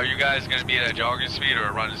 Are you guys gonna be at a jogging speed or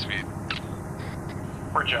a running speed?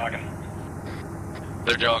 We're jogging.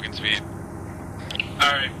 They're jogging speed.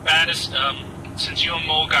 Alright, Baddest, since you and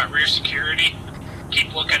Mole got rear security,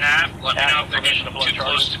 keep looking at. Let me know if they're getting too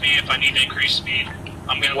close to me if I need to increase speed.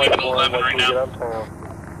 I'm gonna leave it at 11 right now.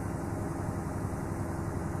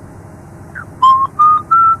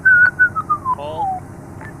 Paul?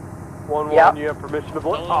 1-1, Yep. you have permission to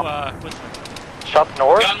blow. Hello, Whistler. Shots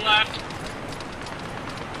north. Gun left.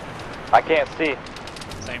 I can't see.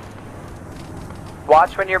 Same.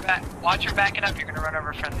 Watch when you're back. Watch you're backing up. You're gonna run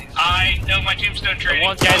over friendlies. I know my tombstone training.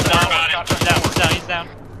 One guy's Don't worry down. about it. He's down. He's down. He's down.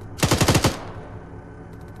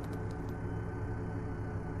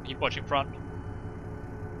 Keep watching front.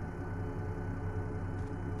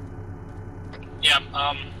 Yeah,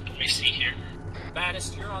 let me see here.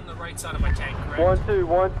 Baddest, you're on the right side of my tank, correct? 1-2,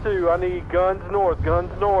 1-2. I need guns north.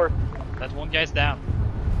 Guns north. That one guy's down.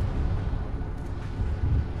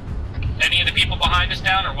 Any of the people behind us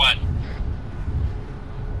down or what?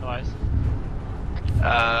 No eyes.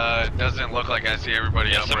 It doesn't look like I see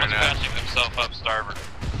everybody up right Someone's now. patching themselves up starboard.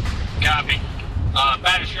 Copy.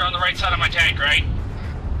 Baddest, you're on the right side of my tank, right?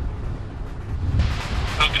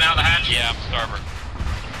 Poking out the hatch? Yeah, I'm starboard.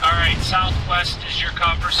 Alright, southwest is your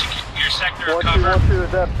cover, your sector of 1-2, cover. 1-2.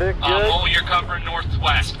 Is that Vic good? Mole, you're covering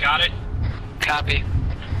northwest, got it? Copy.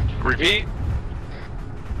 Repeat.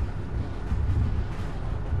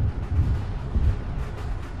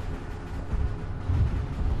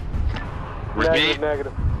 Repeat.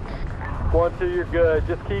 Negative. 1-2, you're good.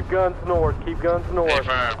 Just keep guns north. Keep guns north. Hey,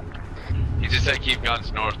 firm. He just said keep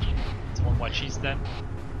guns north. It's one watch east then.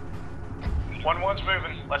 1-1's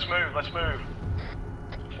moving. Let's move. Let's move.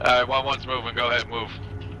 Alright, 1-1's moving. Go ahead, move.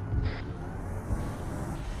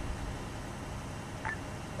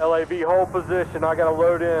 LAV, hold position. I gotta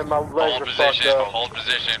load in. My legs Hold are fucked position. up. Hold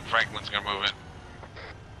position. Franklin's gonna move in.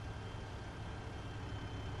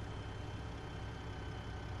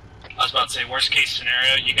 I was about to say, worst case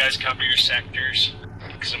scenario, you guys cover your sectors.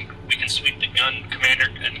 Because we can sweep the gun commander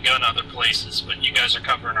and gun other places, but you guys are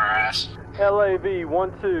covering our ass. LAV,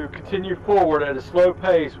 1-2. Continue forward at a slow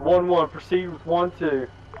pace. 1-1. Proceed with 1-2.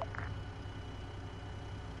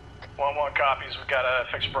 1-1 copies. We've got a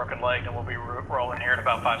fixed broken leg, and we'll be rolling here in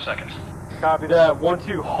about 5 seconds. Copy that.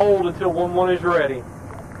 1-2. Hold until 1-1 is ready.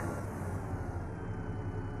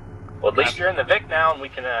 Well, at least you're in the Vic now, and we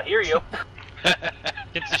can hear you.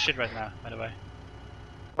 Get this shit right now, by the way.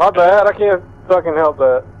 My bad. I can't fucking help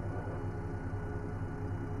that.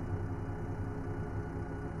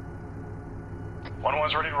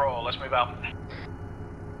 One's ready to roll. Let's move out.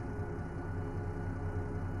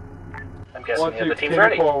 I'm guessing 1-2. the team's Continue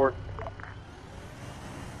ready. forward.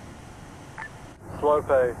 Slow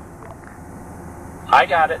pace. I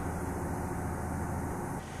got it.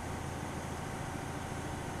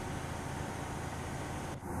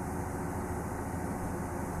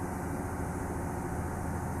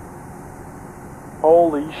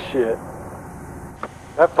 Holy shit.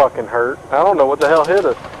 That fucking hurt. I don't know what the hell hit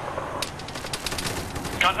us.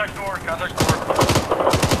 Contact north. Contact north.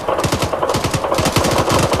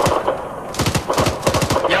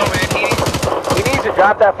 Yo, man, he needs to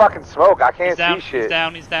drop that fucking smoke. I can't He's down. see shit. He's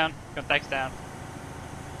down. He's down. Contact's down.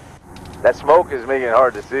 That smoke is making it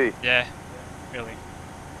hard to see. Yeah. Really.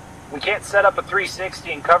 We can't set up a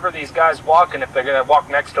 360 and cover these guys walking if they're gonna walk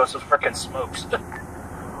next to us with frickin' smokes.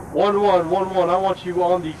 1-1, 1-1. I want you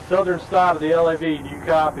on the southern side of the LAV. Do you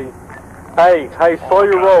copy? Hey, slow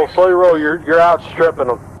your roll. Slow your roll. You're outstripping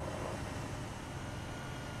them.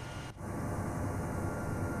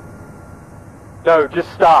 No,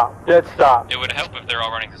 just stop. Dead stop. It would help if they're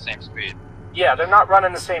all running the same speed. Yeah, they're not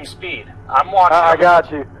running the same speed. I'm watching. I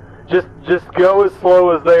got you. Just go as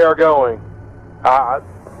slow as they are going.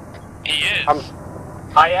 He is.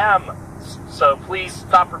 I am. So please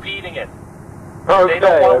stop repeating it. Okay,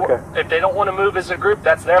 okay. If they don't want to move as a group,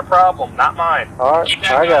 that's their problem, not mine. Alright, Keep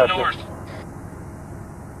that I gun got you. north.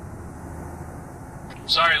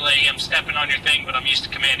 Sorry, lady, I'm stepping on your thing, but I'm used to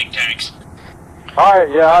commanding tanks. Alright,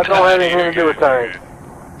 yeah, I don't have anything to do with tanks.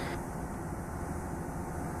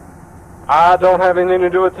 I don't have anything to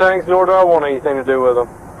do with tanks, nor do I want anything to do with them.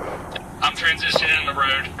 I'm transitioning in the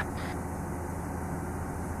road.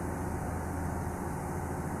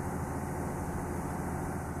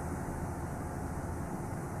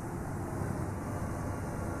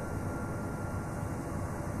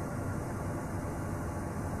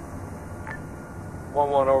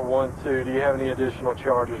 One or 1-2. Do you have any additional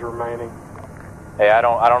charges remaining? Hey, I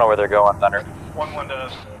don't know where they're going, Thunder. 1-1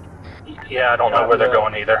 does. Yeah, I don't know where they're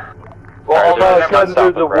going either. Well, they're no, cutting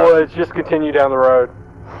through the woods. Just continue down the road.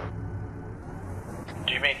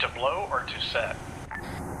 Do you mean to blow or to set?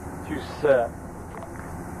 To set.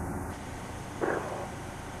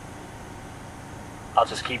 I'll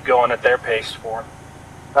just keep going at their pace for them.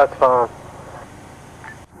 That's fine.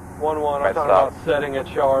 1-1, I'm Right, talking stop. about setting a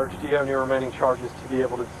charge. Do you have any remaining charges to be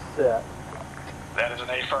able to set? That is an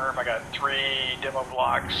A-firm. I got 3 demo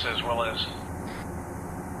blocks as well as...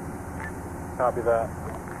 Copy that.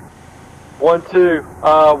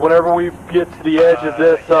 1-2, whenever we get to the edge of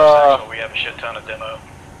this, yes, we have a shit ton of demo.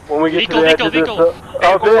 when we get Vehicle, to the edge vehicle, of this,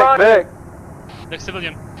 vehicle. oh, Vic, Next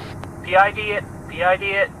civilian. PID it. PID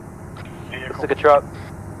it. Vehicle. It's like a truck.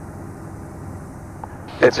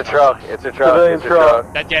 It's a truck. It's a truck. Civilian It's a truck.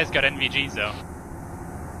 truck. That guy's got NVGs though.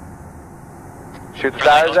 Shoot the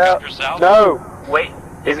tires out. No, Wait.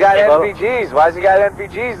 He's got NVGs. Why's he got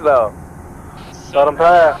NVGs though? let him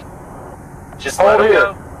pass. Just let Hold him here,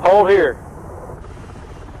 go. hold here.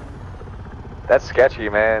 That's sketchy,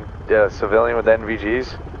 man. Yeah, civilian with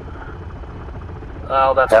NVGs.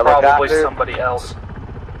 Oh, that's Helicopter? probably somebody else.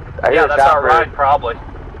 I hear Yeah, a that's our chopper. ride, probably.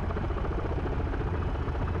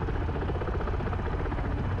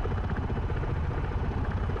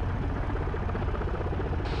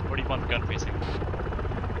 Where do you want the gun facing?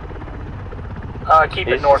 Keep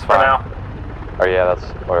it East north is for fine. now. Oh yeah, that's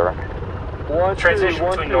whatever. 1-2, Transition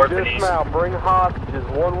between 1-2, north and east. dismount, bring hostages,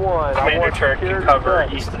 1-1. I Commander want turret can security cover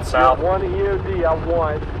check. east and You're south. 1 EOD, I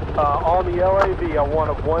want, on the LAV, I want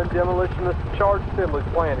a 1 demolition charge assembly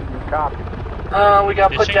planted. You copy. We got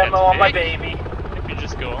to put Fishing, demo that's on my big. baby. If you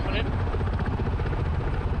just go on it,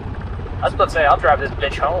 I was about to say, I'll drive this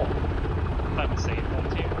bitch home. I'm saying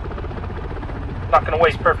that too. Not gonna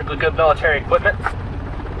waste perfectly good military equipment.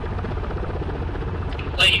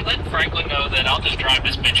 Let Franklin know that I'll just drive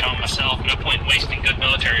this bitch home myself. No point in wasting good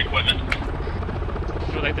military equipment.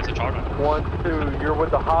 I feel like there's a charge on it. 1-2, you're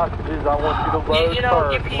with the hostages. I want you to load You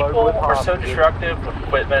know, you first. people Load with are so hostages. destructive with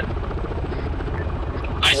equipment.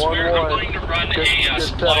 I swear 1-1. I'm going to run Just a set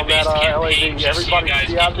supply-based on that, campaign LAV. just so you Everybody guys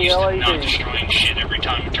see out get the used to not LAV. destroying shit every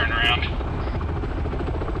time you turn around.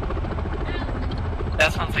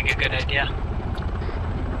 That sounds like a good idea.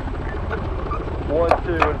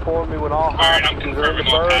 1-2, inform me when all Alright, I'm hostages are in the confirming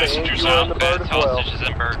all bird and passengers you are in the out. bird as well. Hostages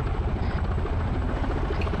in bird.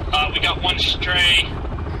 We got one stray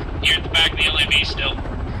here at the back of the LAV still.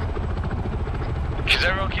 Because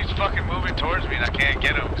everyone keeps fucking moving towards me and I can't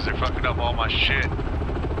get them because they're fucking up all my shit.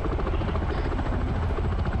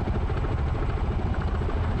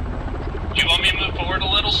 Do you want me to move forward a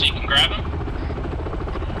little so you can grab him?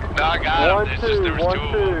 No, I got them. It's just there 1-2, was 2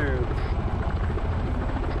 of 1-2.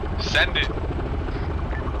 them. Send it.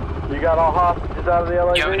 You got all hostages out of the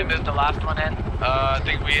LAV? You want me to move the last one in? I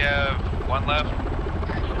think we have 1 left.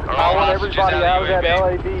 Or I all want hostages everybody out of that UAV.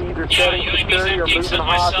 LAV either setting UAV's security or empty moving except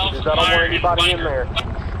myself, hostages. I don't want Meyer, and anybody in Biker.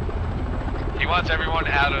 there. He wants everyone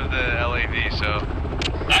out of the LAV, so.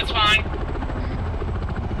 That's fine.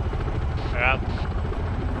 Alright.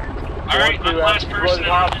 Alright, I'm the last After you person load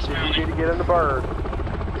out of hostages, this you mountain. need to get in the bird.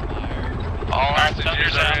 All Alright, hostages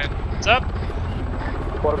Thunder's are out. in. What's up?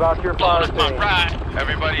 What about your fire Blowing up my team? ride.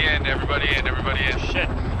 Everybody in, everybody in, everybody in. Shit.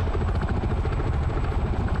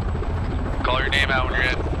 Call your name out when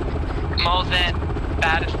you're in. Mo's in.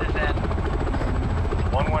 Baddest is in.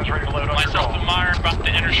 1-1's ready to load on your Myself call. and Meyer about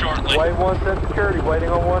to enter shortly. Wave 1 set security, waiting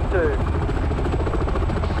on 1-2.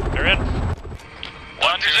 They're in.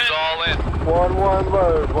 1-2's all in. 1-1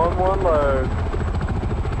 load, 1-1 load.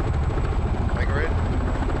 Finger in.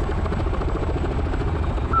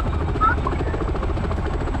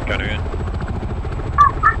 Got her in.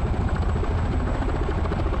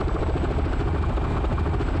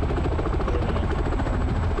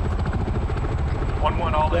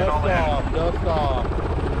 All in, all in. Dust off.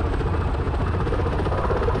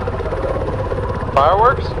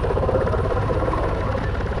 Fireworks?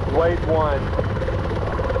 Wait 1.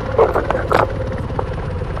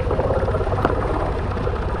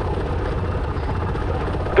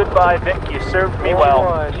 Goodbye, Vic. You served me 1-1.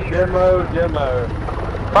 well. Demo.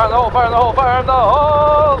 Fire in the hole, fire in the hole, fire in the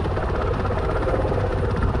hole!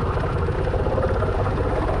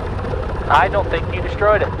 I don't think you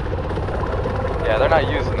destroyed it. Yeah, they're not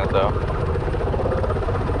using it though.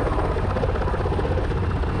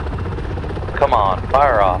 Come on,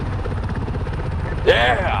 fire off.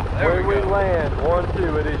 Yeah! When we land,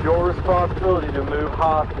 1-2, it is your responsibility to move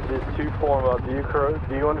hostages to form up. Do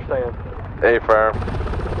you understand? Hey, firm.